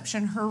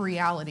perception, her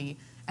reality,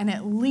 and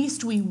at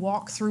least we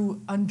walk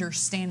through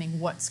understanding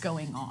what's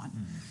going on.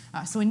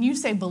 So when you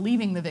say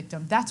believing the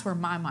victim, that's where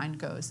my mind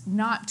goes,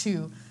 not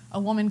to a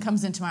woman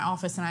comes into my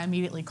office and I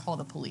immediately call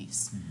the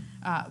police.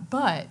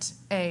 But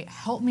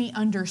help me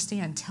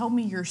understand, tell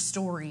me your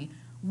story,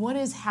 what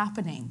is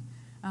happening?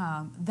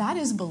 That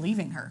is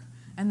believing her,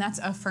 and that's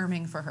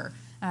affirming for her.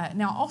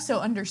 Now, also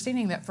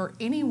understanding that for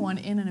anyone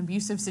in an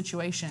abusive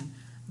situation,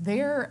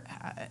 their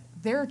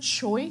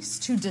choice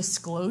to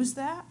disclose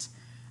that,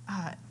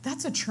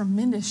 that's a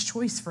tremendous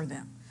choice for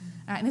them.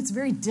 And it's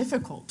very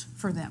difficult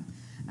for them.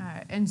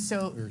 And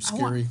so very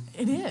scary.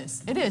 It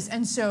is.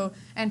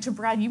 And to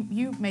Brad,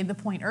 you made the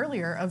point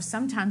earlier of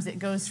sometimes it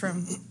goes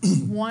from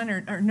one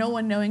or no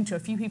one knowing to a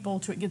few people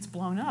to it gets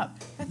blown up.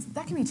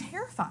 That can be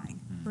terrifying,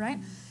 right?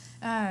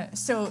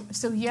 So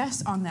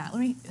yes on that. Let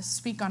me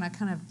speak on a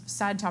kind of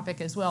side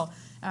topic as well.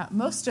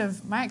 Most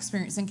of my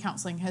experience in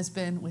counseling has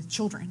been with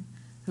children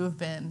who have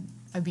been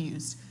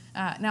abused.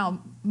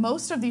 Now,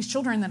 most of these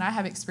children that I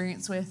have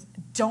experience with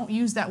don't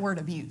use that word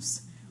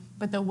abuse,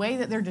 but the way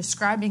that they're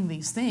describing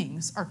these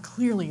things are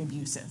clearly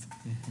abusive.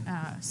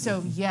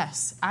 So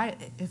yes,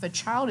 if a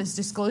child is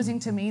disclosing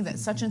to me that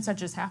such and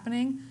such is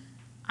happening,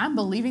 I'm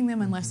believing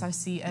them unless I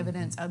see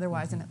evidence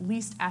otherwise, and at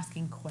least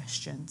asking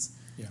questions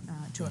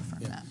to affirm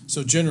that.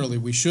 So generally,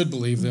 we should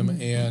believe them,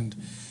 and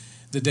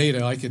the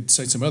data, I could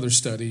cite some other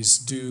studies,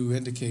 do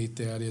indicate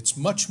that it's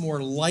much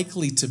more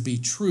likely to be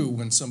true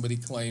when somebody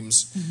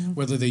claims,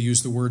 whether they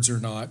use the words or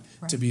not,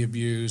 to be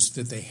abused,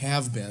 that they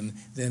have been,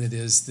 than it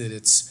is that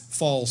it's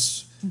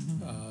false.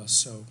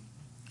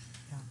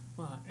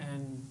 Well,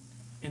 and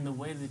in the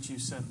way that you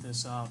set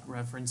this up,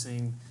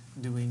 referencing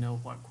do we know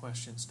what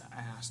questions to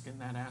ask, and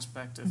that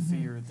aspect of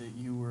fear that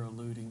you were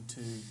alluding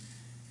to,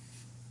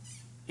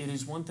 it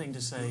is one thing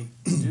to say,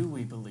 do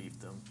we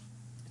believe them?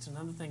 It's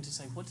another thing to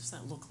say, what does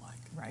that look like?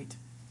 Right.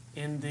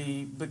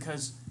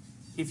 Because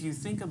if you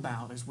think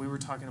about, as we were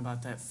talking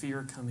about that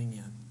fear coming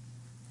in,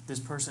 this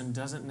person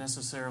doesn't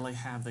necessarily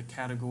have the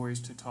categories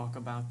to talk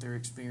about their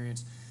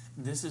experience.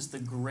 This is the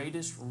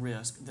greatest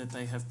risk that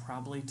they have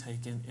probably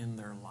taken in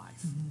their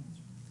life.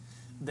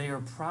 They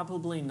are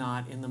probably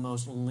not in the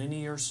most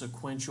linear,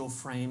 sequential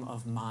frame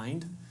of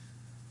mind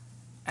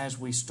as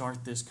we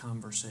start this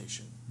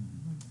conversation.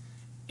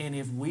 And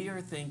if we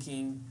are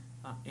thinking,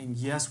 and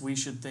yes, we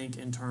should think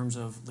in terms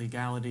of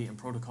legality and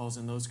protocols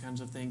and those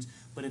kinds of things,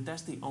 but if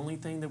that's the only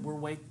thing that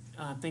we're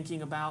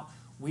thinking about,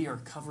 we are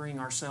covering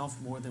ourselves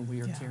more than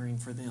we are caring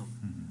for them.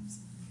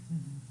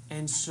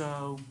 And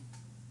so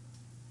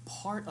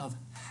part of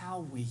how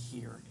we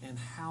hear and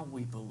how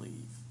we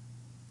believe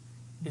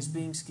is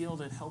being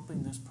skilled at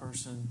helping this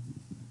person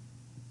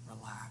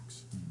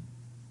relax.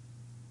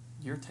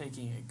 You're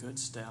taking a good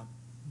step.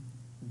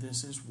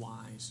 This is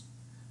wise.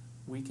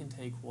 We can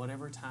take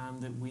whatever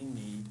time that we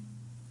need.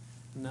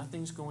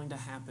 Nothing's going to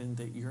happen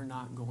that you're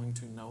not going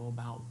to know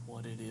about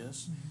what it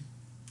is.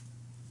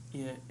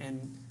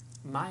 And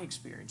my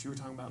experience, you were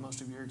talking about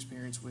most of your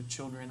experience with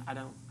children. I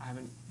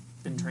haven't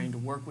been trained to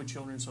work with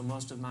children, so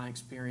most of my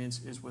experience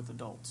is with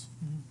adults.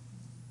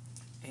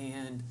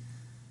 And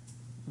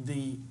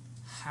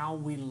how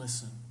we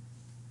listen,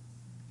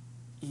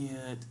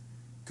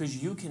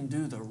 because you can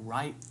do the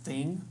right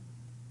thing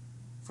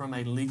from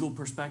a legal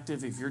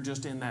perspective if you're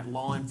just in that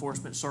law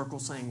enforcement circle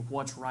saying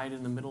what's right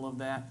in the middle of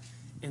that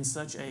in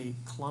such a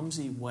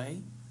clumsy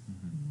way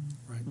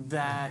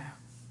that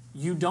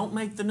you don't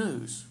make the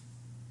news,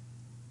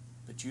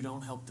 but you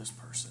don't help this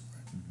person.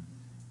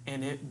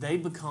 And they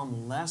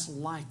become less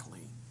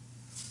likely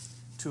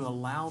to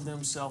allow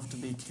themselves to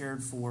be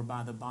cared for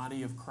by the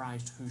body of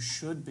Christ, who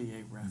should be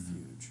a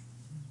refuge.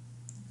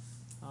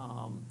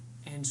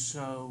 And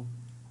so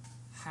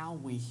how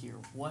we hear,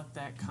 what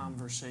that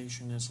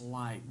conversation is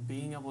like,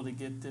 being able to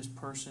get this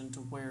person to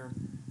where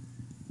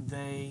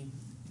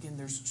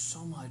there's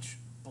so much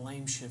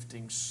blame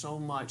shifting, so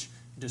much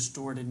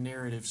distorted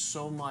narrative,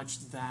 so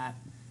much that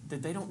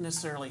they don't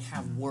necessarily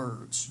have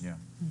words.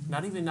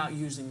 Not even not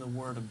using the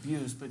word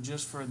abuse, but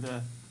just for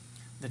the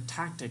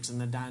tactics and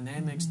the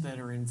dynamics that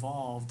are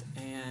involved.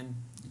 And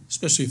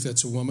especially if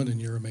that's a woman and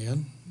you're a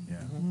man.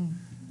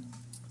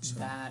 So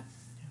that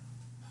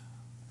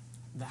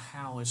the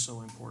how is so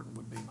important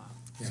would be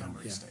my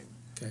summary statement.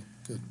 Okay,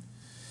 good.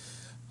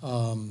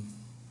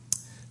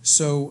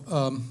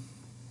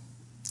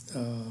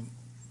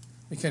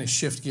 Let me kind of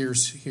shift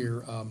gears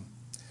here.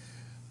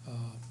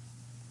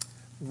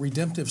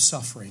 Redemptive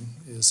suffering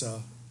is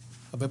a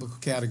biblical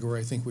category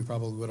I think we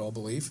probably would all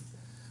believe.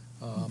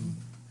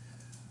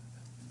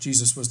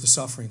 Jesus was the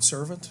suffering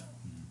servant,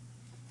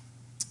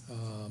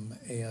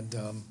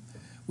 and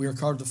we are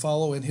called to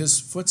follow in his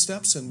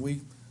footsteps, and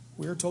we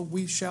are told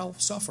we shall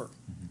suffer.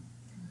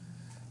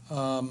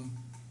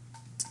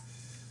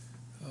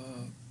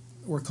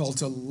 We're called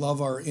to love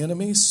our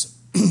enemies.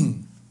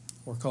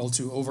 We're called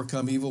to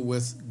overcome evil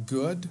with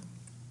good.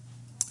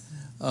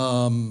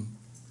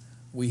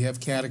 We have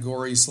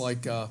categories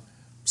like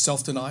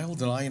self-denial,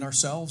 denying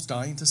ourselves,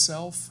 dying to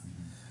self.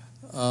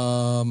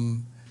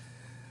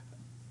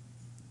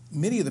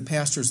 Many of the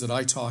pastors that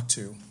I talk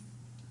to,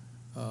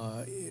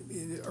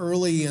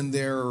 early in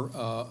their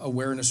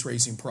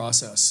awareness-raising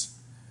process,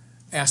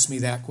 ask me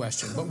that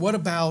question. But what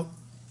about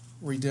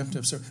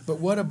redemptive service. But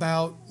what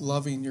about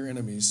loving your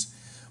enemies?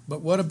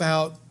 But what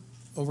about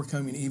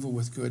overcoming evil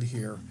with good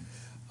here?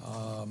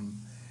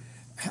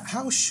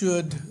 How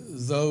should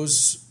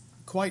those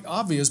quite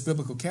obvious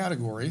biblical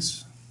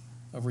categories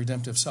of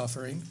redemptive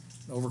suffering,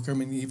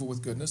 overcoming evil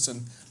with goodness,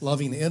 and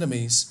loving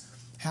enemies,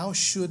 how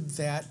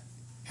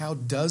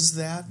does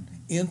that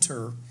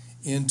enter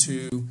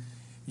into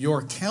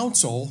your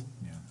counsel?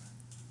 Yeah.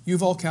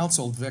 You've all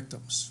counseled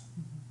victims.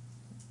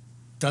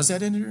 Does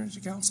that enter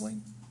into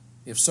counseling?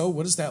 If so,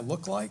 what does that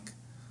look like?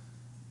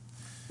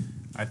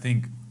 I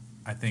think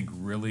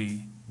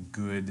really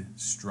good,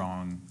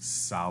 strong,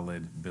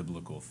 solid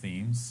biblical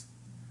themes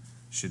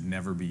should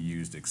never be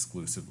used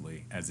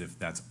exclusively as if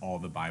that's all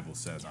the Bible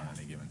says on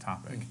any given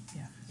topic.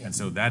 Yeah. And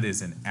so that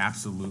is an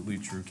absolutely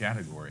true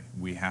category.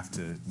 We have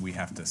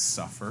to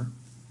suffer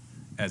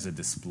as a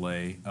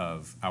display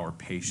of our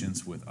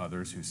patience with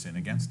others who sin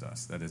against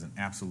us. That is an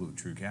absolute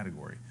true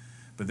category.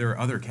 But there are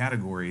other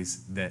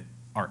categories that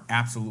are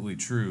absolutely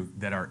true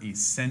that are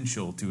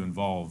essential to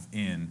involve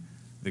in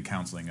the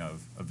counseling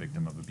of a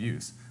victim of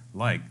abuse.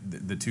 Like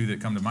the two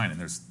that come to mind,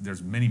 and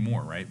there's many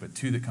more, right? But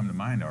two that come to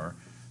mind are,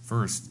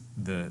 first,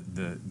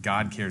 the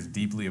God cares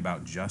deeply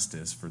about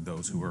justice for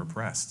those who are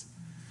oppressed.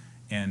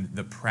 And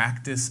the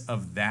practice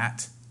of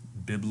that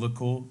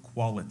biblical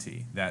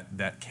quality,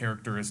 that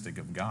characteristic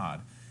of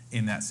God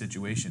in that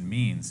situation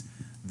means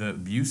the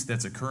abuse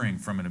that's occurring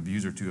from an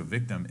abuser to a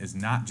victim is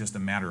not just a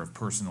matter of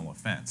personal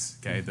offense.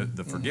 Okay,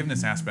 the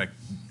forgiveness aspect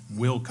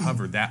will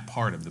cover that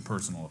part of the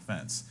personal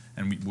offense,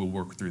 and we'll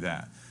work through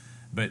that.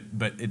 But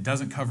it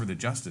doesn't cover the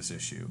justice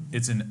issue.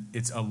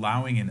 It's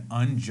allowing an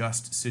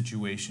unjust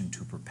situation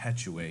to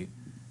perpetuate,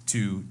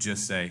 to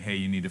just say, hey,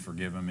 you need to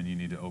forgive him and you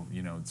need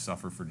to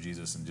suffer for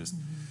Jesus and just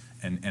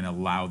and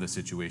allow the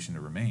situation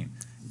to remain.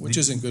 Which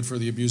isn't good for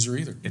the abuser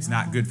either. It's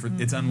not good for.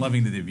 It's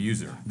unloving to the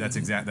abuser. That's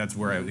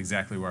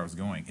exactly where I was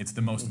going. It's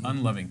the most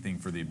unloving thing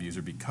for the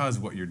abuser, because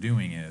what you're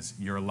doing is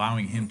you're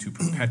allowing him to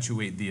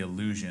perpetuate the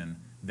illusion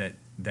that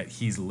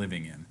he's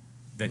living in,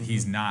 that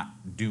he's not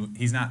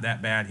that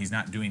bad. He's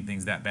not doing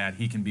things that bad.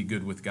 He can be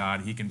good with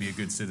God. He can be a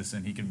good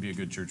citizen. He can be a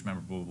good church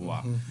member. Blah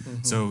blah blah.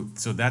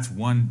 So that's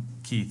one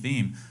key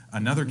theme.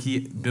 Another key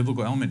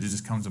biblical element that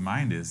just comes to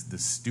mind is the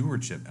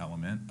stewardship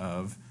element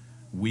of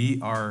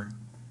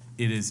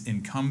it is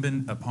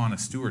incumbent upon a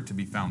steward to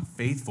be found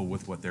faithful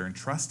with what they're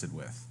entrusted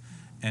with.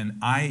 And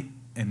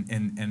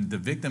the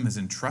victim is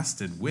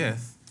entrusted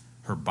with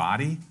her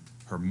body,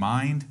 her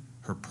mind,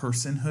 her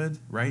personhood,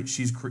 right?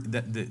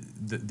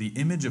 The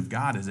image of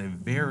God is a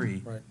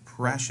very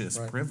precious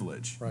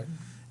privilege. Right.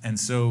 And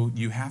so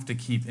you have to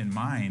keep in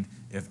mind,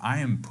 if I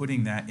am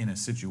putting that in a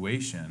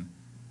situation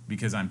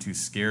because I'm too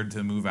scared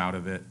to move out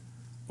of it,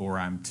 or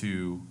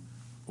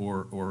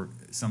or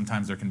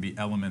sometimes there can be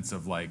elements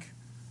of like,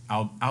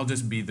 I'll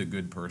just be the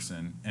good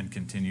person and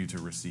continue to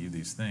receive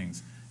these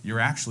things. You're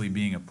actually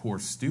being a poor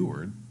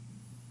steward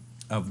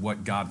of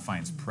what God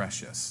finds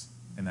precious,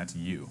 and that's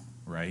you,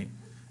 right?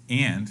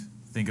 And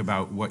think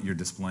about what you're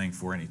displaying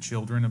for any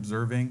children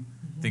observing.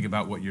 Think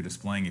about what you're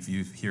displaying if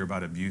you hear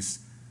about abuse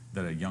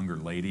that a younger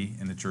lady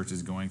in the church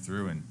is going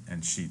through,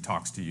 and she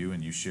talks to you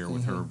and you share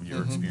with her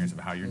your experience of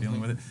how you're dealing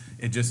with it.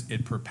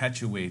 It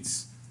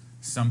perpetuates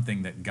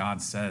something that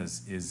God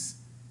says is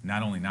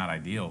not only not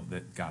ideal,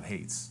 that God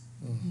hates.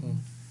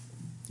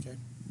 Okay.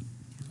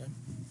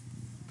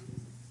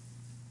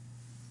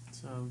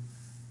 So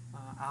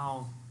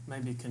I'll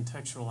maybe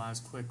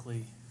contextualize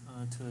quickly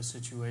to a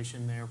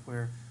situation there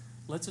where,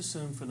 let's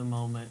assume for the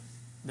moment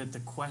that the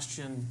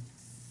question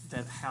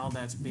that how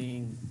that's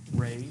being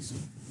raised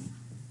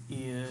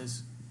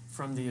is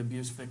from the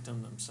abuse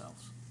victim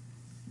themselves.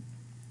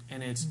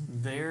 And it's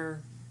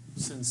their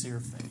sincere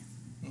faith.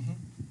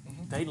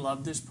 They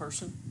love this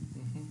person.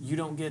 You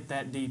don't get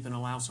that deep and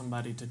allow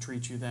somebody to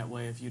treat you that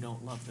way if you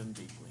don't love them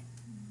deeply.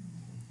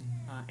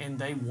 And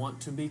they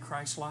want to be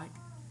Christ-like.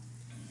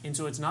 And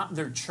so it's not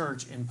their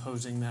church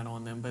imposing that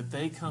on them, but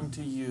they come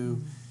to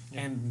you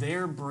and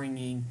they're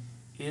bringing,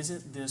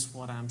 isn't this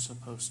what I'm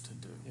supposed to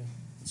do? Yeah.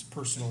 It's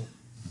personal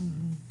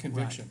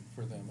conviction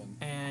for them.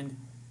 And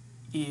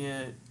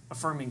it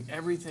affirming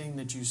everything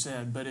that you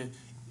said, but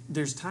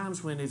there's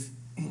times when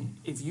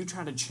if you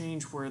try to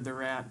change where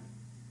they're at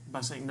by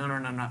saying,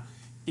 no,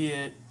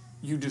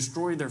 you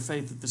destroy their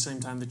faith at the same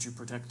time that you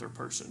protect their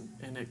person,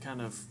 and it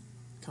kind of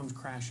comes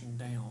crashing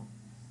down.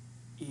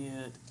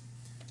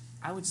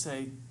 I would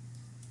say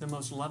the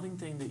most loving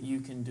thing that you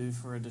can do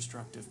for a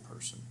destructive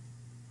person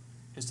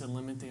is to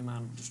limit the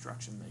amount of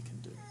destruction they can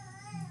do.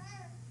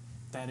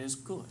 That is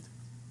good.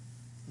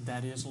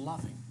 That is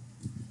loving.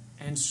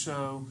 And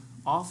so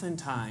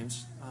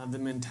oftentimes the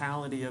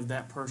mentality of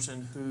that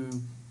person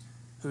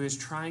who is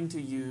trying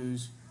to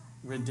use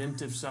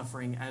redemptive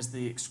suffering as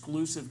the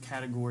exclusive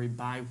category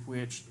by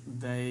which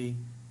they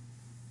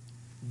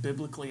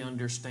biblically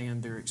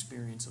understand their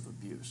experience of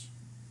abuse.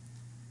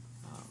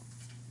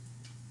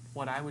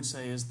 What I would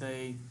say is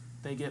they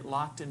get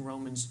locked in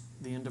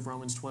the end of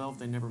Romans 12,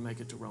 they never make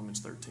it to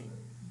Romans 13.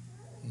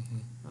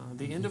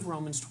 The end of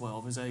Romans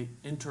 12 is an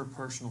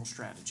interpersonal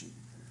strategy.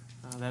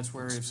 That's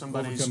where if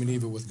somebody's... Overcoming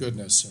evil with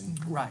goodness. And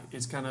Right.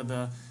 It's kind of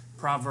the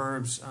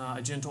Proverbs,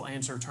 a gentle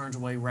answer turns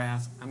away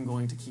wrath. I'm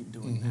going to keep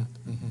doing that.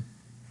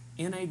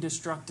 In a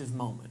destructive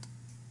moment,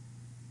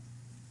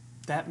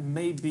 that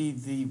may be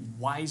the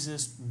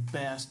wisest,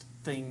 best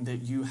thing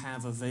that you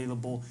have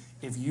available.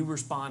 If you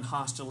respond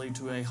hostilely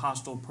to a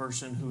hostile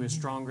person who is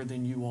stronger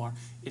than you are,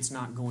 it's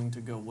not going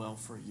to go well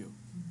for you.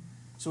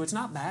 So it's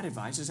not bad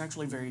advice. It's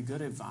actually very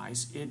good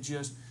advice. It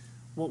just,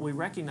 what we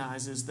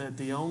recognize is that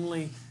the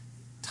only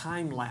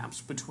time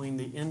lapse between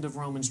the end of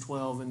Romans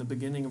 12 and the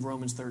beginning of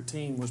Romans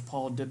 13 was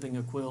Paul dipping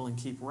a quill and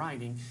keep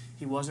writing.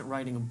 He wasn't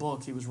writing a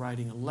book. He was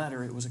writing a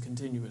letter. It was a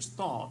continuous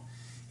thought.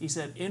 He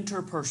said,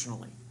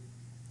 interpersonally,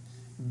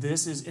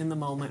 this is in the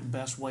moment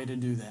best way to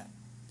do that.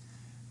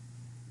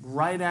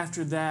 Right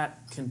after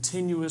that,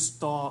 continuous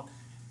thought.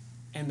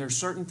 And there's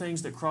certain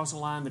things that cross a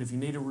line that if you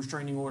need a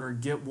restraining order,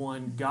 get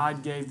one.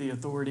 God gave the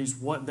authorities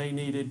what they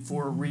needed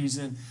for a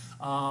reason.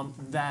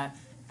 That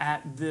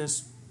at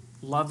this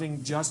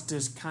loving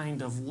justice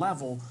kind of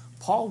level,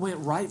 Paul went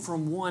right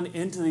from one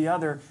into the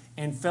other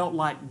and felt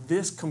like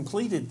this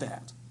completed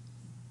that.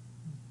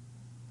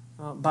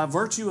 By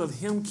virtue of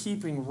him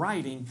keeping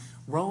writing,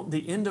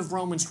 the end of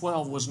Romans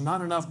 12 was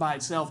not enough by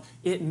itself.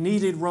 It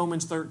needed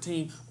Romans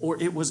 13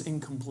 or it was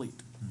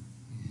incomplete.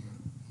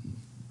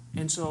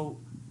 And so,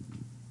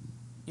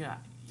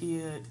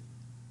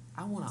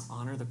 I want to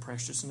honor the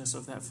preciousness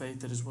of that faith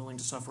that is willing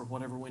to suffer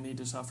whatever we need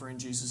to suffer in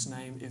Jesus'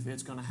 name if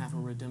it's going to have a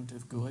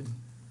redemptive good.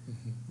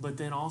 But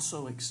then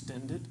also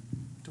extend it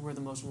to where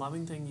the most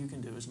loving thing you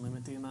can do is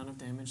limit the amount of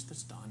damage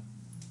that's done.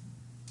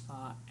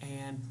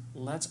 And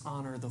let's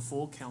honor the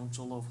full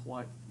counsel of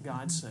what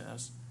God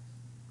says.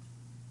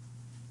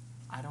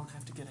 I don't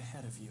have to get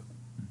ahead of you.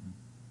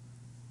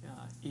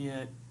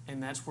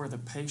 And that's where the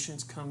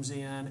patience comes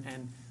in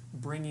and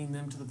bringing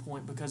them to the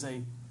point, because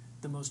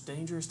the most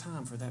dangerous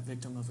time for that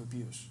victim of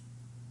abuse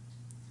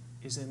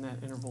is in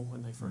that interval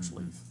when they first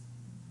leave.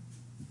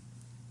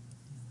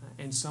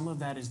 And some of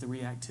that is the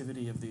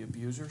reactivity of the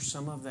abuser.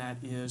 Some of that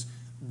is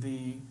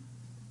the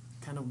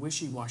kind of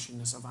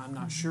wishy-washiness of I'm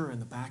not sure in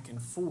the back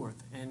and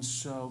forth. And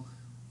so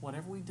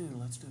whatever we do,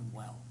 let's do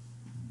well.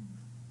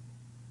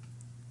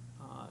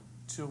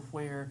 To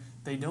where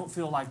they don't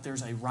feel like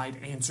there's a right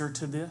answer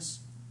to this,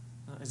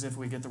 as if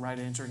we get the right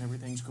answer and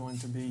everything's going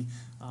to be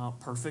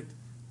perfect.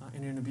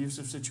 In an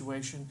abusive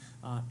situation,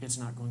 it's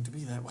not going to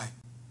be that way.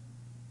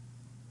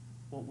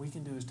 What we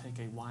can do is take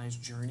a wise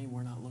journey.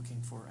 We're not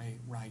looking for a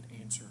right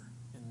answer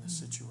in this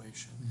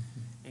situation.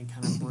 And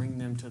kind of bring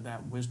them to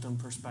that wisdom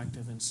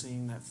perspective and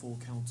seeing that full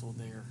counsel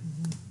there.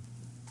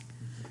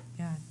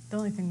 Yeah, the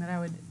only thing that I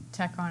would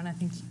tack on, I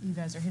think you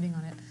guys are hitting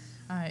on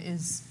it,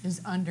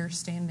 is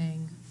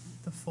understanding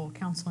the full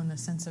counsel in the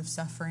sense of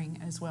suffering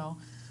as well.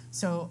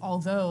 So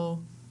although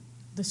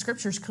the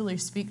scriptures clearly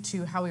speak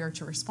to how we are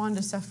to respond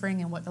to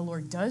suffering and what the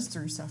Lord does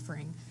through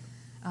suffering,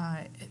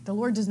 the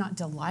Lord does not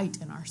delight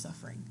in our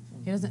suffering.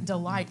 He doesn't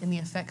delight in the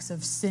effects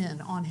of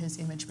sin on his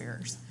image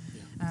bearers.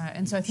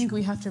 And so I think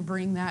we have to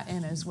bring that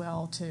in as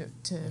well to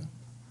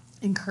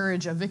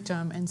encourage a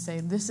victim and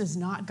say, this is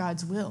not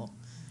God's will.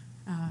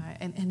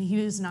 And he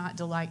does not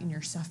delight in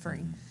your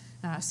suffering.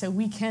 So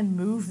we can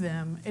move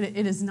them.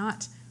 It is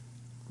not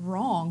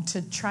wrong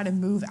to try to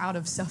move out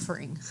of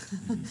suffering.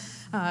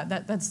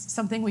 That's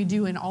something we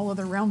do in all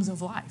other realms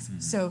of life.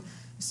 So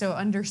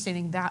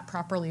understanding that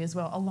properly as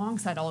well,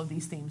 alongside all of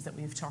these themes that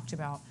we've talked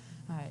about,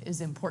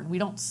 is important. We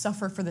don't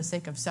suffer for the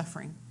sake of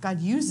suffering. God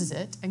uses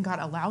it and God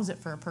allows it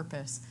for a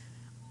purpose,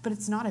 but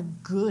it's not a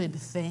good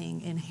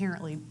thing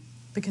inherently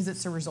because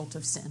it's a result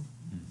of sin.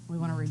 We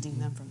want to redeem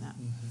them from that.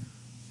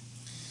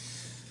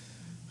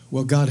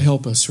 Well, God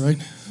help us, right?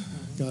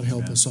 God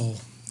help us all.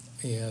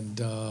 And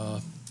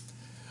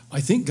I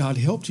think God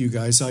helped you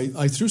guys.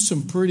 I threw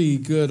some pretty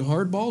good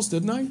hardballs,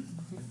 didn't I?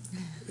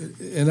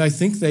 And I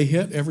think they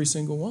hit every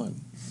single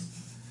one.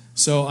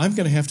 So I'm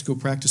going to have to go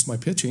practice my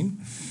pitching,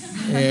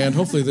 and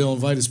hopefully they'll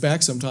invite us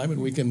back sometime, and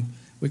we can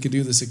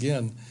do this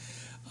again.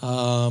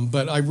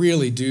 But I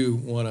really do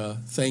want to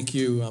thank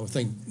you. I want to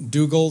thank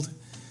Dugald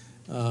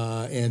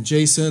and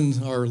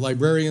Jason, our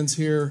librarians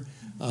here,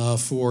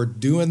 for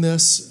doing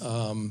this.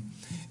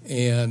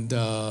 And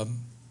I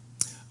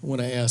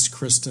want to ask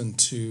Kristen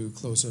to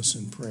close us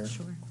in prayer.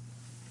 Sure.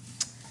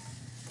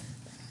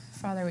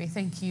 Father, we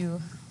thank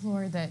you,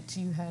 Lord, that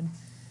you had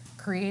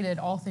created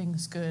all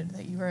things good,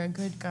 that you are a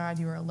good God,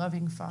 you are a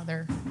loving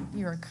Father,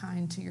 you are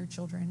kind to your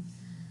children.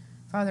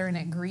 Father, and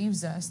it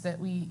grieves us that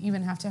we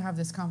even have to have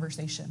this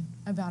conversation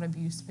about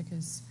abuse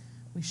because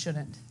we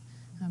shouldn't,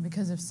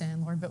 because of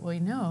sin, Lord. But we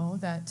know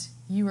that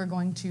you are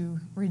going to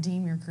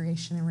redeem your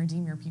creation and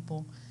redeem your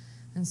people.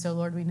 And so,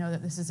 Lord, we know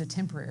that this is a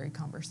temporary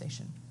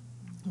conversation.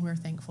 And we're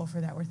thankful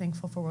for that. We're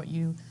thankful for what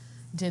you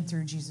did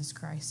through Jesus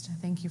Christ. I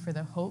thank you for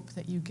the hope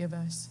that you give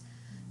us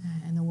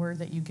and the word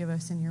that you give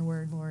us in your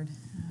word, Lord.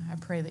 I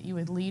pray that you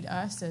would lead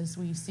us as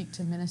we seek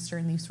to minister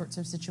in these sorts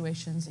of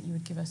situations, that you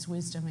would give us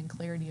wisdom and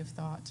clarity of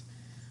thought.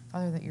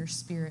 Father, that your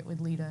Spirit would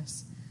lead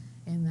us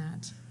in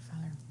that,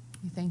 Father.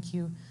 We thank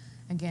you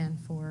again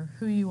for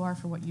who you are,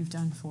 for what you've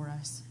done for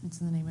us. It's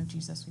in the name of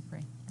Jesus we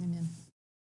pray. Amen.